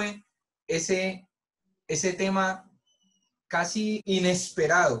 ¿cómo fue ese tema casi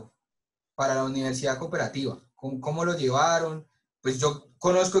inesperado para la Universidad Cooperativa? ¿Cómo lo llevaron? Pues yo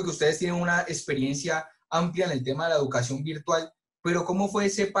conozco que ustedes tienen una experiencia amplia en el tema de la educación virtual, pero ¿cómo fue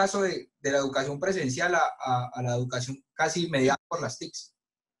ese paso de la educación presencial a la educación casi mediada por las TICs?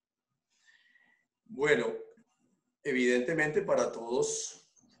 Bueno, evidentemente para todos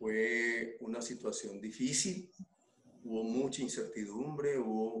fue una situación difícil, hubo mucha incertidumbre,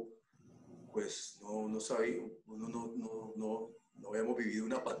 pues no sabía, no habíamos vivido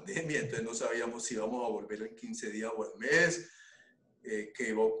una pandemia, entonces no sabíamos si íbamos a volver en 15 días o al mes, qué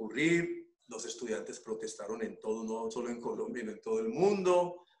iba a ocurrir. Los estudiantes protestaron en todo, no solo en Colombia, sino en todo el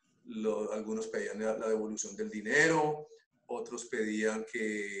mundo. Algunos pedían la devolución del dinero, otros pedían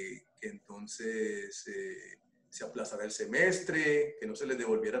que entonces se aplazara el semestre, que no se les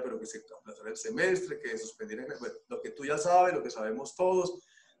devolviera, pero que se aplazara el semestre, que suspendieran, bueno, lo que tú ya sabes, lo que sabemos todos,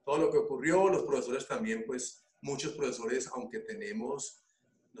 todo lo que ocurrió. Los profesores también, pues muchos profesores, aunque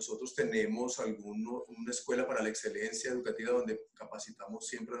nosotros tenemos una escuela para la excelencia educativa donde capacitamos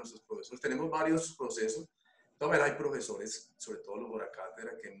siempre a nuestros profesores. Tenemos varios procesos. Todavía hay profesores, sobre todo los hora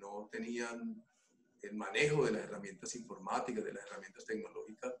cátedra, que no tenían el manejo de las herramientas informáticas, de las herramientas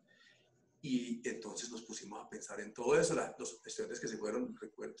tecnológicas, y entonces nos pusimos a pensar en todo eso. Los estudiantes que se fueron,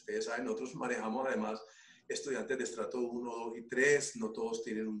 ustedes saben, nosotros manejamos además estudiantes de estrato 1, 2 y 3, no todos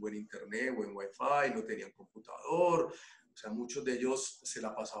tienen un buen internet, buen wifi, no tenían computador, o sea, muchos de ellos se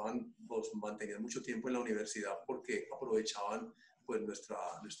la pasaban, pues, mantenían mucho tiempo en la universidad porque aprovechaban pues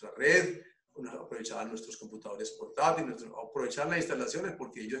nuestra red, aprovechaban nuestros computadores portátiles, aprovechaban las instalaciones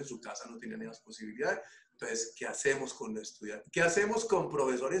porque ellos en su casa no tenían esas posibilidades. Entonces, ¿qué hacemos con los estudiantes? ¿Qué hacemos con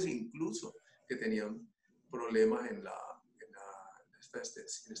profesores incluso que tenían problemas en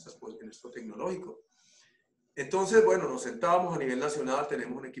esto tecnológico? Entonces, bueno, nos sentábamos a nivel nacional,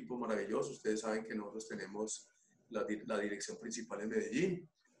 tenemos un equipo maravilloso. Ustedes saben que nosotros tenemos la dirección principal en Medellín.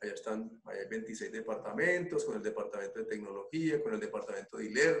 Allá hay 26 departamentos, con el departamento de tecnología, con el departamento de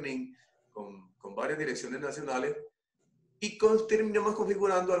e-learning, con varias direcciones nacionales, y terminamos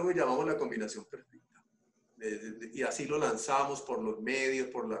configurando algo que llamamos la combinación perfecta. Y así lo lanzamos por los medios,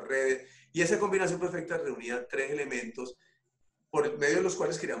 por las redes, y esa combinación perfecta reunía 3 elementos por medio de los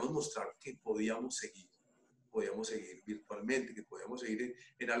cuales queríamos mostrar que podíamos seguir virtualmente, que podíamos seguir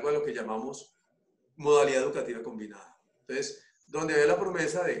en algo a lo que llamamos modalidad educativa combinada. Entonces, donde había la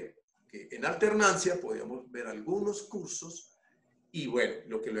promesa de que en alternancia podíamos ver algunos cursos, y bueno,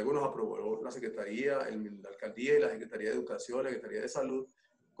 lo que luego nos aprobó la Secretaría, la Alcaldía y la Secretaría de Educación, la Secretaría de Salud,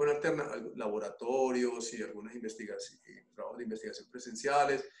 con laboratorios y algunas trabajos de investigación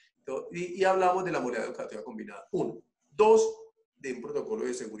presenciales, y hablamos de la modalidad educativa combinada. 1. 2, de un protocolo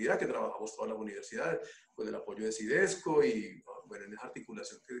de seguridad que trabajamos todas las universidades, con el apoyo de CIDESCO y, bueno, en esa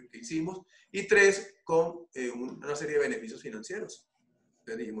articulación que hicimos. Y 3, con una serie de beneficios financieros.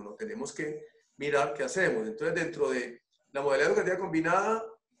 Entonces dijimos, no, tenemos que mirar qué hacemos. Entonces, dentro de la modalidad educativa combinada,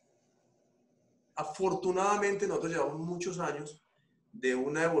 afortunadamente nosotros llevamos muchos años de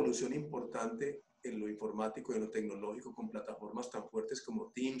una evolución importante en lo informático y en lo tecnológico, con plataformas tan fuertes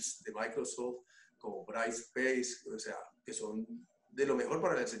como Teams de Microsoft, como Brightspace, o sea, que son de lo mejor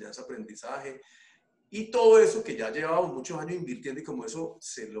para la enseñanza-aprendizaje, y todo eso que ya llevamos muchos años invirtiendo, y como eso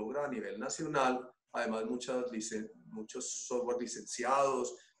se logra a nivel nacional, además muchos software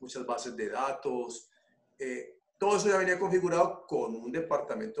licenciados, muchas bases de datos, todo eso ya venía configurado con un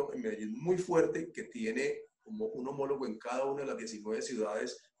departamento en Medellín muy fuerte que tiene como un homólogo en cada una de las 19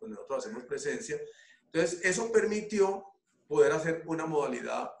 ciudades donde nosotros hacemos presencia. Entonces, eso permitió poder hacer una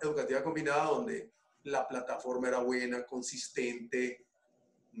modalidad educativa combinada donde la plataforma era buena, consistente,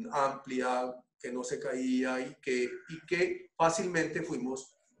 amplia, que no se caía y que fácilmente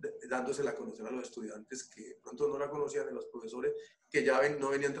fuimos dándosela a conocer a los estudiantes que de pronto no la conocían, de los profesores que ya no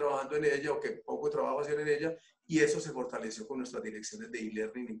venían trabajando en ella o que poco trabajo hacían en ella, y eso se fortaleció con nuestras direcciones de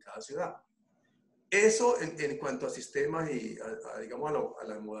e-learning en cada ciudad. Eso en cuanto a sistemas y digamos a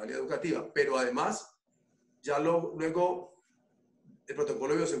la modalidad educativa, pero además ya luego el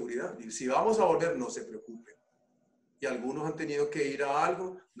protocolo de bioseguridad. Y si vamos a volver, no se preocupen. Y algunos han tenido que ir a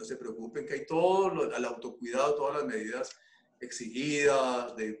algo, no se preocupen, que hay todo el autocuidado, todas las medidas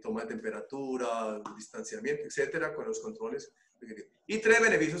exigidas de toma de temperatura, distanciamiento, etcétera, con los controles. Y 3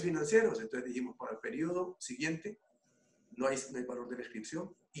 beneficios financieros. Entonces dijimos, para el periodo siguiente no hay valor de la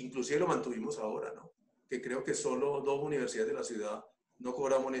inscripción. Inclusive lo mantuvimos ahora, ¿no? Que creo que solo 2 universidades de la ciudad no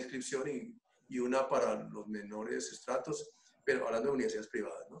cobramos la inscripción y una para los menores estratos, pero hablando de universidades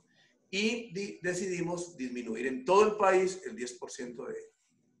privadas, ¿no? Y decidimos disminuir en todo el país el 10%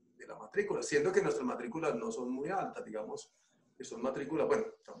 de la matrícula, siendo que nuestras matrículas no son muy altas, digamos, que son matrículas, bueno,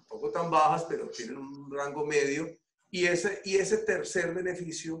 tampoco tan bajas, pero tienen un rango medio, y ese tercer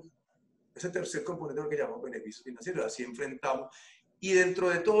beneficio, ese tercer componente, lo que llamamos beneficio financiero, así enfrentamos, y dentro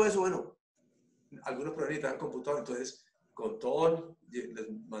de todo eso, bueno, algunos programas necesitan computador, entonces con todo les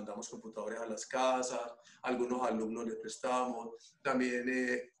mandamos computadores a las casas, algunos alumnos les prestamos,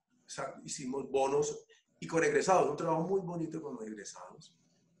 también hicimos bonos, y con egresados, un trabajo muy bonito con los egresados,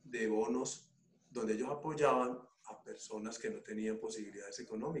 de bonos donde ellos apoyaban a personas que no tenían posibilidades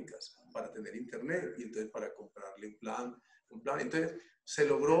económicas para tener internet, y entonces para comprarle un plan. Entonces se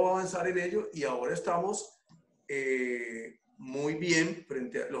logró avanzar en ello, y ahora estamos muy bien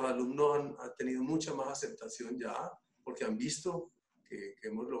frente a los alumnos. Han tenido mucha más aceptación ya, porque han visto que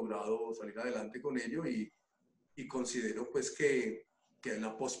hemos logrado salir adelante con ello, y considero pues que en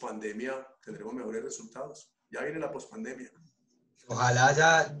la pospandemia tendremos mejores resultados. Ya viene la pospandemia. Ojalá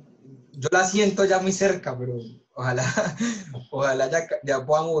ya, yo la siento ya muy cerca, pero ojalá, ojalá ya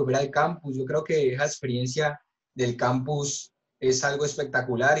podamos volver al campus. Yo creo que esa experiencia del campus es algo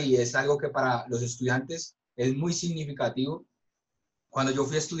espectacular y es algo que para los estudiantes es muy significativo. Cuando yo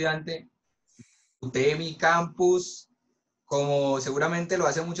fui estudiante, disfruté mi campus como seguramente lo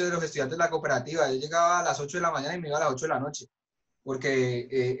hacen muchos de los estudiantes de la cooperativa. Yo llegaba a las 8 de la mañana y me iba a las 8 de la noche,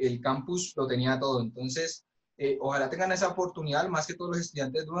 porque el campus lo tenía todo. Entonces, ojalá tengan esa oportunidad, más que todos los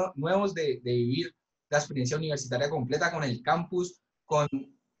estudiantes nuevos, de vivir la experiencia universitaria completa con el campus, con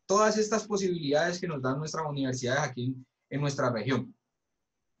todas estas posibilidades que nos dan nuestras universidades aquí en nuestra región.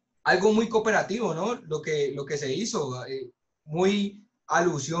 Algo muy cooperativo, ¿no? Lo que se hizo, muy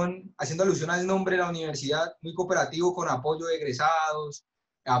haciendo alusión al nombre de la universidad, muy cooperativo, con apoyo de egresados,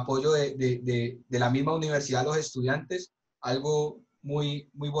 apoyo de la misma universidad a los estudiantes, algo muy,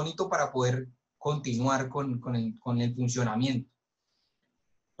 muy bonito para poder continuar con el funcionamiento.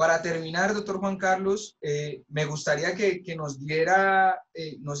 Para terminar, doctor Juan Carlos, me gustaría que nos diera,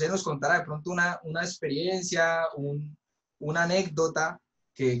 no sé, nos contara de pronto una experiencia, una anécdota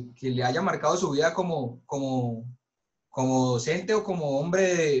que le haya marcado su vida como docente o como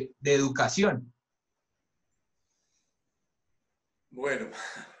hombre de educación. Bueno,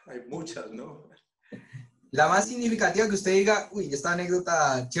 hay muchas, ¿no? La más significativa que usted diga, uy, esta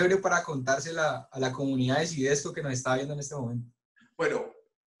anécdota chévere para contársela a la comunidad de CIDESCO que nos está viendo en este momento. Bueno,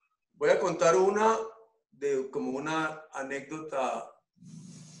 voy a contar como una anécdota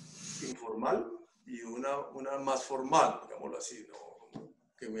informal y una más formal, digámoslo así, ¿no?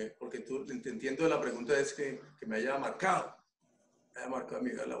 Porque tú te entiendo, la pregunta es que me haya marcado mi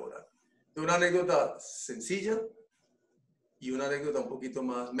vida laboral. Una anécdota sencilla y una anécdota un poquito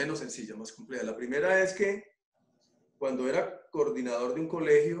menos sencilla, más compleja. La primera es que cuando era coordinador de un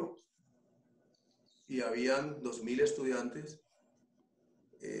colegio y habían 2.000 estudiantes,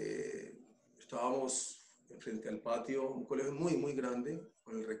 estábamos frente al patio, un colegio muy, muy grande,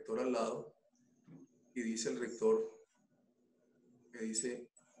 con el rector al lado, y dice el rector, me dice,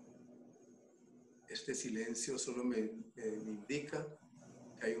 este silencio solo me indica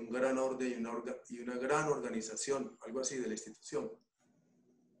que hay un gran orden y una gran organización, algo así, de la institución.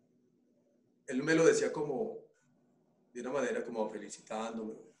 Él me lo decía como, de una manera como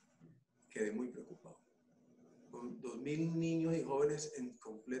felicitándome. Quedé muy preocupado. Con 2.000 niños y jóvenes en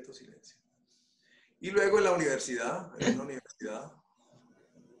completo silencio. Y luego en la universidad,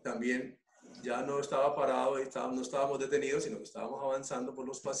 también ya no estaba parado, no estábamos detenidos, sino que estábamos avanzando por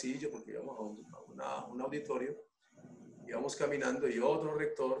los pasillos, porque íbamos a un auditorio, íbamos caminando, y otro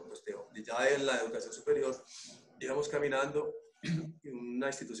rector, pues ya en la educación superior, íbamos caminando en una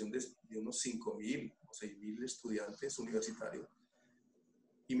institución de unos 5.000 o 6.000 estudiantes universitarios,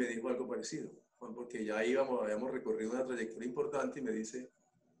 y me dijo algo parecido, porque ya habíamos recorrido una trayectoria importante, y me dice,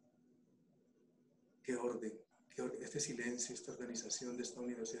 qué orden, este silencio, esta organización de esta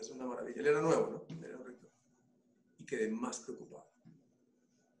universidad es una maravilla. Él era nuevo, ¿no? Él era un rector. Y quedé más preocupado.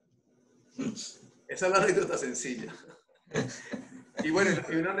 Esa es la anécdota sencilla. Y bueno,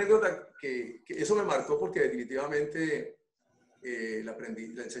 hay una anécdota que eso me marcó porque definitivamente la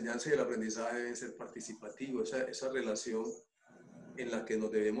enseñanza y el aprendizaje deben ser participativos, esa relación en la que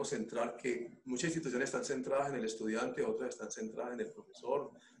nos debemos centrar, que muchas instituciones están centradas en el estudiante, otras están centradas en el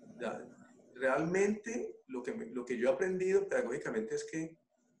profesor. Realmente lo que yo he aprendido pedagógicamente es que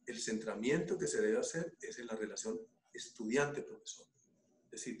el centramiento que se debe hacer es en la relación estudiante-profesor.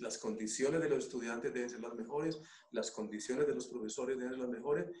 Es decir, las condiciones de los estudiantes deben ser las mejores, las condiciones de los profesores deben ser las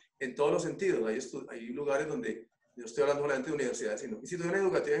mejores, en todos los sentidos. Hay lugares donde, no estoy hablando solamente de universidades, sino instituciones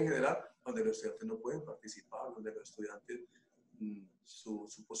educativas en general, donde los estudiantes no pueden participar, donde los estudiantes,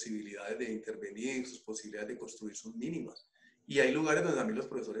 sus posibilidades de intervenir, sus posibilidades de construir son mínimas. Y hay lugares donde también los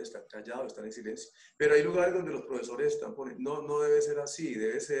profesores están callados, están en silencio. Pero hay lugares donde los profesores están poniendo, no debe ser así,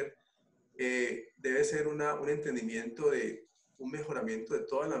 debe ser un entendimiento de un mejoramiento de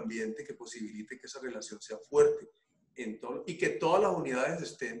todo el ambiente que posibilite que esa relación sea fuerte y que todas las unidades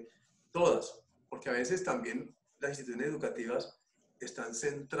estén, todas, porque a veces también las instituciones educativas están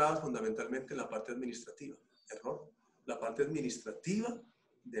centradas fundamentalmente en la parte administrativa. Error. La parte administrativa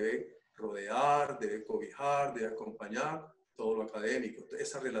debe rodear, debe cobijar, debe acompañar todo lo académico,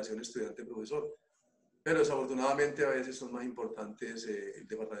 esa relación estudiante-profesor. Pero desafortunadamente a veces son más importantes el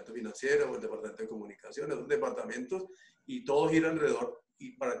departamento financiero o el departamento de comunicaciones, son departamentos y todo gira alrededor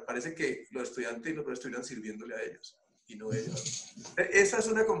y parece que los estudiantes y los profesores estuvieran sirviéndole a ellos y no ellos. Esa es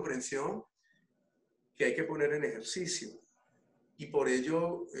una comprensión que hay que poner en ejercicio y por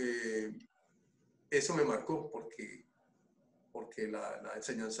ello eso me marcó porque la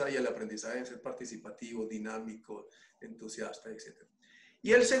enseñanza y el aprendizaje deben ser participativo, dinámico, entusiasta, etc.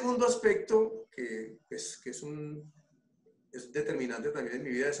 Y el segundo aspecto que es determinante también en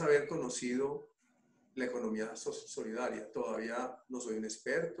mi vida es haber conocido la economía solidaria. Todavía no soy un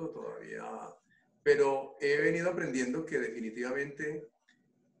experto, pero he venido aprendiendo que definitivamente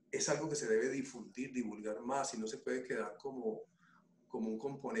es algo que se debe difundir, divulgar más y no se puede quedar como un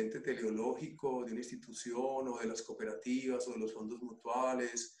componente teleológico de una institución o de las cooperativas o de los fondos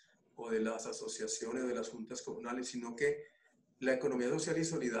mutuales o de las asociaciones o de las juntas comunales, sino que la economía social y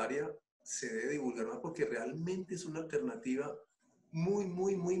solidaria se debe divulgar más porque realmente es una alternativa muy,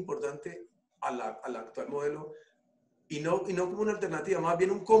 muy, muy importante al actual modelo y no como una alternativa, más bien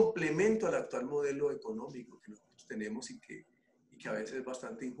un complemento al actual modelo económico que nosotros tenemos y que a veces es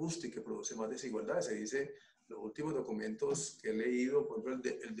bastante injusto y que produce más desigualdades. Se dice, los últimos documentos que he leído, por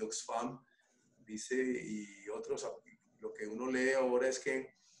ejemplo el de Oxfam, dice, y otros, lo que uno lee ahora es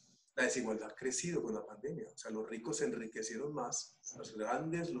que la desigualdad ha crecido con la pandemia. O sea, los ricos se enriquecieron más, los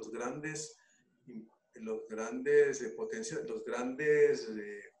grandes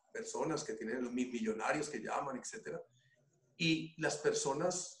personas que tienen los millonarios que llaman, etc. Y las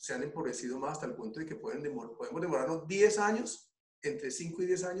personas se han empobrecido más hasta el punto de que podemos demorarnos 10 años, entre 5 y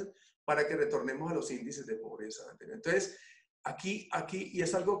 10 años, para que retornemos a los índices de pobreza. Entonces, aquí, y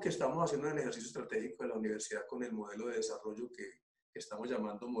es algo que estamos haciendo en el ejercicio estratégico de la universidad con el modelo de desarrollo que estamos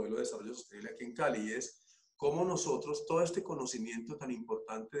llamando modelo de desarrollo sostenible aquí en Cali, y es cómo nosotros, todo este conocimiento tan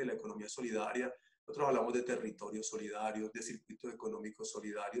importante de la economía solidaria, nosotros hablamos de territorios solidarios, de circuitos económicos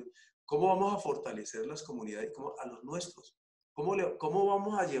solidarios, cómo vamos a fortalecer las comunidades a los nuestros, cómo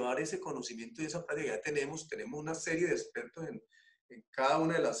vamos a llevar ese conocimiento y esa práctica. Ya tenemos una serie de expertos en cada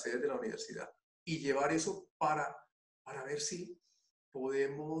una de las sedes de la universidad y llevar eso para ver si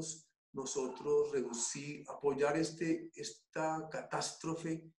podemos nosotros apoyar esta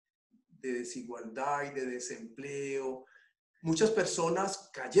catástrofe de desigualdad y de desempleo. Muchas personas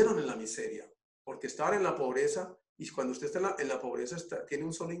cayeron en la miseria porque estaban en la pobreza y cuando usted está en la pobreza tiene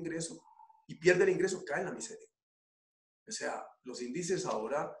un solo ingreso y pierde el ingreso, cae en la miseria. O sea, los índices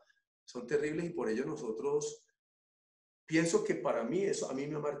ahora son terribles y por ello nosotros, pienso que para mí eso a mí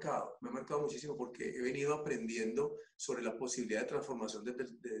me ha marcado muchísimo porque he venido aprendiendo sobre la posibilidad de transformación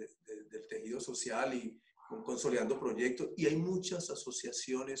del tejido social y consolidando proyectos y hay muchas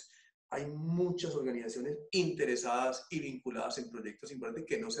asociaciones, hay muchas organizaciones interesadas y vinculadas en proyectos importantes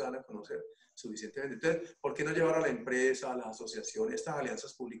que no se dan a conocer suficientemente. Entonces, ¿por qué no llevar a la empresa, a las asociaciones, estas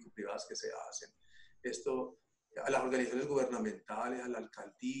alianzas público-privadas que se hacen, a las organizaciones gubernamentales, a la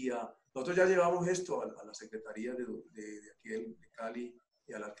alcaldía? Nosotros ya llevamos esto a la Secretaría de aquí de Cali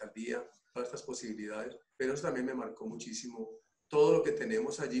y a la alcaldía, todas estas posibilidades, pero eso también me marcó muchísimo todo lo que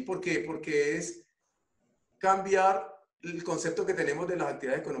tenemos allí. ¿Por qué? Porque es cambiar el concepto que tenemos de las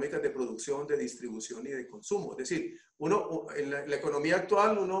actividades económicas de producción, de distribución y de consumo. Es decir, en la economía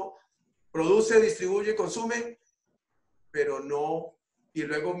actual uno produce, distribuye, consume, pero no, y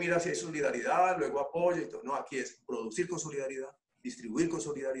luego mira si hay solidaridad, luego apoya y todo. No, aquí es producir con solidaridad, distribuir con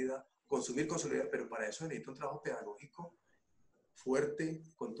solidaridad, consumir con solidaridad, pero para eso necesita un trabajo pedagógico fuerte,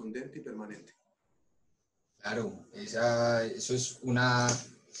 contundente y permanente. Claro, eso es una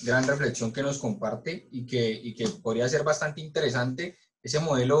gran reflexión que nos comparte y que podría ser bastante interesante, ese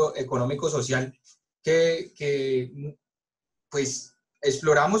modelo económico-social que pues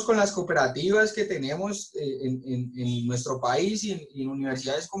exploramos con las cooperativas que tenemos en nuestro país y en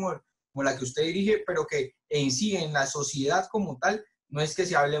universidades como la que usted dirige, pero que en sí, en la sociedad como tal, no es que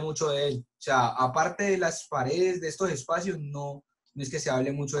se hable mucho de él. O sea, aparte de las paredes de estos espacios, no es que se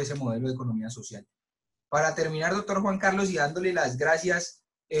hable mucho de ese modelo de economía social. Para terminar, doctor Juan Carlos, y dándole las gracias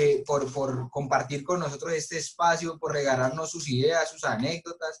por compartir con nosotros este espacio, por regalarnos sus ideas, sus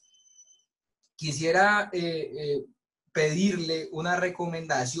anécdotas, quisiera pedirle una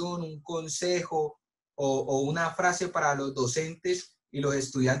recomendación, un consejo o una frase para los docentes y los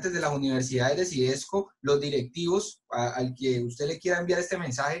estudiantes de las universidades de CIDESCO, los directivos al que usted le quiera enviar este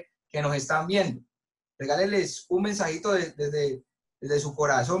mensaje, que nos están viendo. Regáleles un mensajito desde su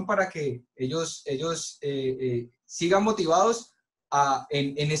corazón para que ellos sigan motivados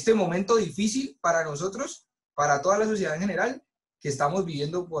en este momento difícil para nosotros, para toda la sociedad en general, que estamos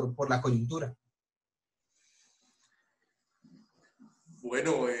viviendo por la coyuntura.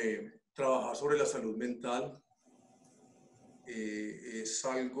 Bueno, trabajar sobre la salud mental es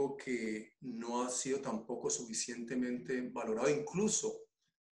algo que no ha sido tampoco suficientemente valorado. Incluso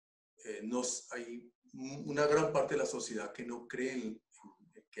hay una gran parte de la sociedad que no cree en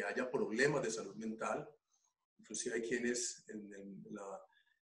que haya problemas de salud mental. Inclusive hay quienes en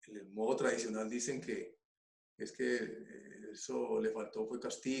el modo tradicional dicen que es que eso le faltó, fue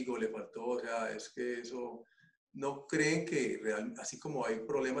castigo, le faltó, o sea, es que eso... No creen que así como hay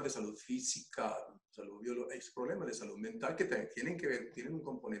problemas de salud física, salud biológica, hay problemas de salud mental que también tienen que ver, tienen un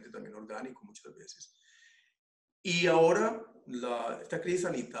componente también orgánico muchas veces. Y ahora esta crisis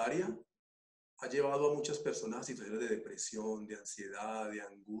sanitaria ha llevado a muchas personas a situaciones de depresión, de ansiedad, de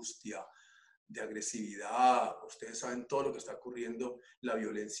angustia, de agresividad. Ustedes saben todo lo que está ocurriendo, la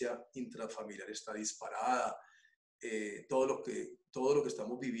violencia intrafamiliar está disparada, todo lo que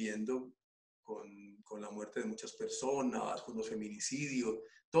estamos viviendo con la muerte de muchas personas, con los feminicidios,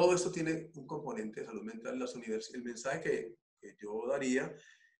 todo esto tiene un componente de salud mental. El mensaje que yo daría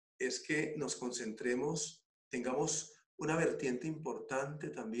es que nos concentremos, tengamos una vertiente importante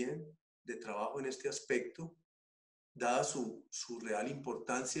también de trabajo en este aspecto, dada su real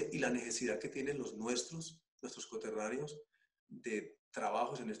importancia y la necesidad que tienen nuestros coterráneos de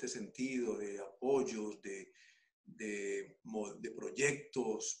trabajos en este sentido, de apoyos, de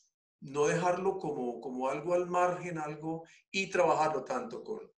proyectos. No dejarlo como algo al margen, y trabajarlo tanto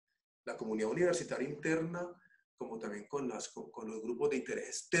con la comunidad universitaria interna como también con los grupos de interés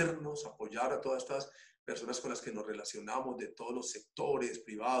externos, apoyar a todas estas personas con las que nos relacionamos de todos los sectores,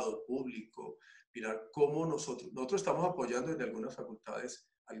 privado, público, mirar cómo nosotros estamos apoyando en algunas facultades,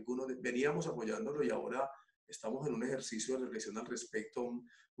 veníamos apoyándolo y ahora estamos en un ejercicio de reflexión al respecto,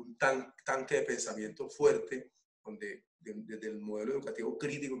 un tanque de pensamiento fuerte, donde desde el modelo educativo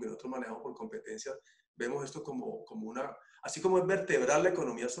crítico que nosotros manejamos por competencias, vemos esto como así como es vertebrar la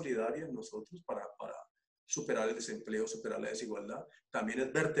economía solidaria en nosotros para superar el desempleo, superar la desigualdad, también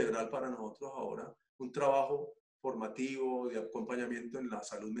es vertebral para nosotros ahora un trabajo formativo de acompañamiento en la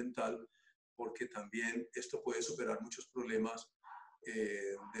salud mental, porque también esto puede superar muchos problemas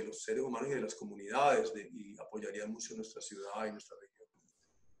de los seres humanos y de las comunidades y apoyaría mucho nuestra ciudad y nuestra región.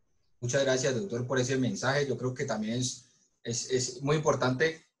 Muchas gracias, doctor, por ese mensaje. Yo creo que también es muy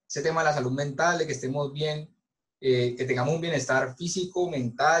importante ese tema de la salud mental, de que estemos bien, que tengamos un bienestar físico,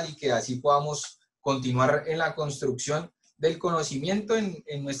 mental y que así podamos continuar en la construcción del conocimiento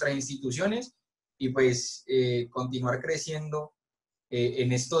en nuestras instituciones y pues continuar creciendo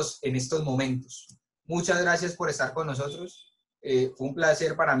en estos momentos. Muchas gracias por estar con nosotros. Fue un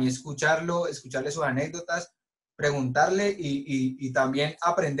placer para mí escucharle sus anécdotas, preguntarle y también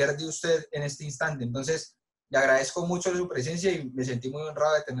aprender de usted en este instante. Entonces, le agradezco mucho su presencia y me sentí muy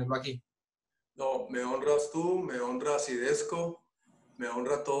honrado de tenerlo aquí. No, me honras tú, me honra CIDESCO, me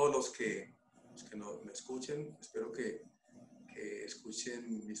honra todos los que me escuchen. Espero que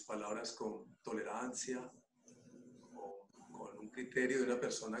escuchen mis palabras con tolerancia, con un criterio de una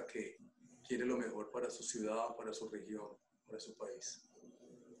persona que quiere lo mejor para su ciudad, para su región, para su país.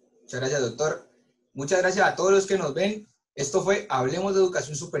 Muchas gracias, doctor. Muchas gracias a todos los que nos ven. Esto fue Hablemos de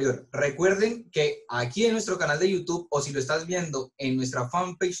Educación Superior. Recuerden que aquí en nuestro canal de YouTube, o si lo estás viendo en nuestra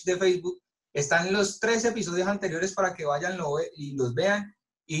fanpage de Facebook, están los 3 episodios anteriores para que vayan y los vean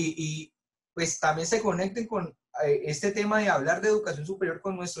y pues también se conecten con este tema de hablar de educación superior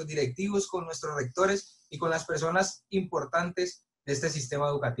con nuestros directivos, con nuestros rectores y con las personas importantes de este sistema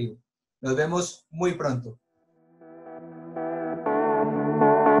educativo. Nos vemos muy pronto.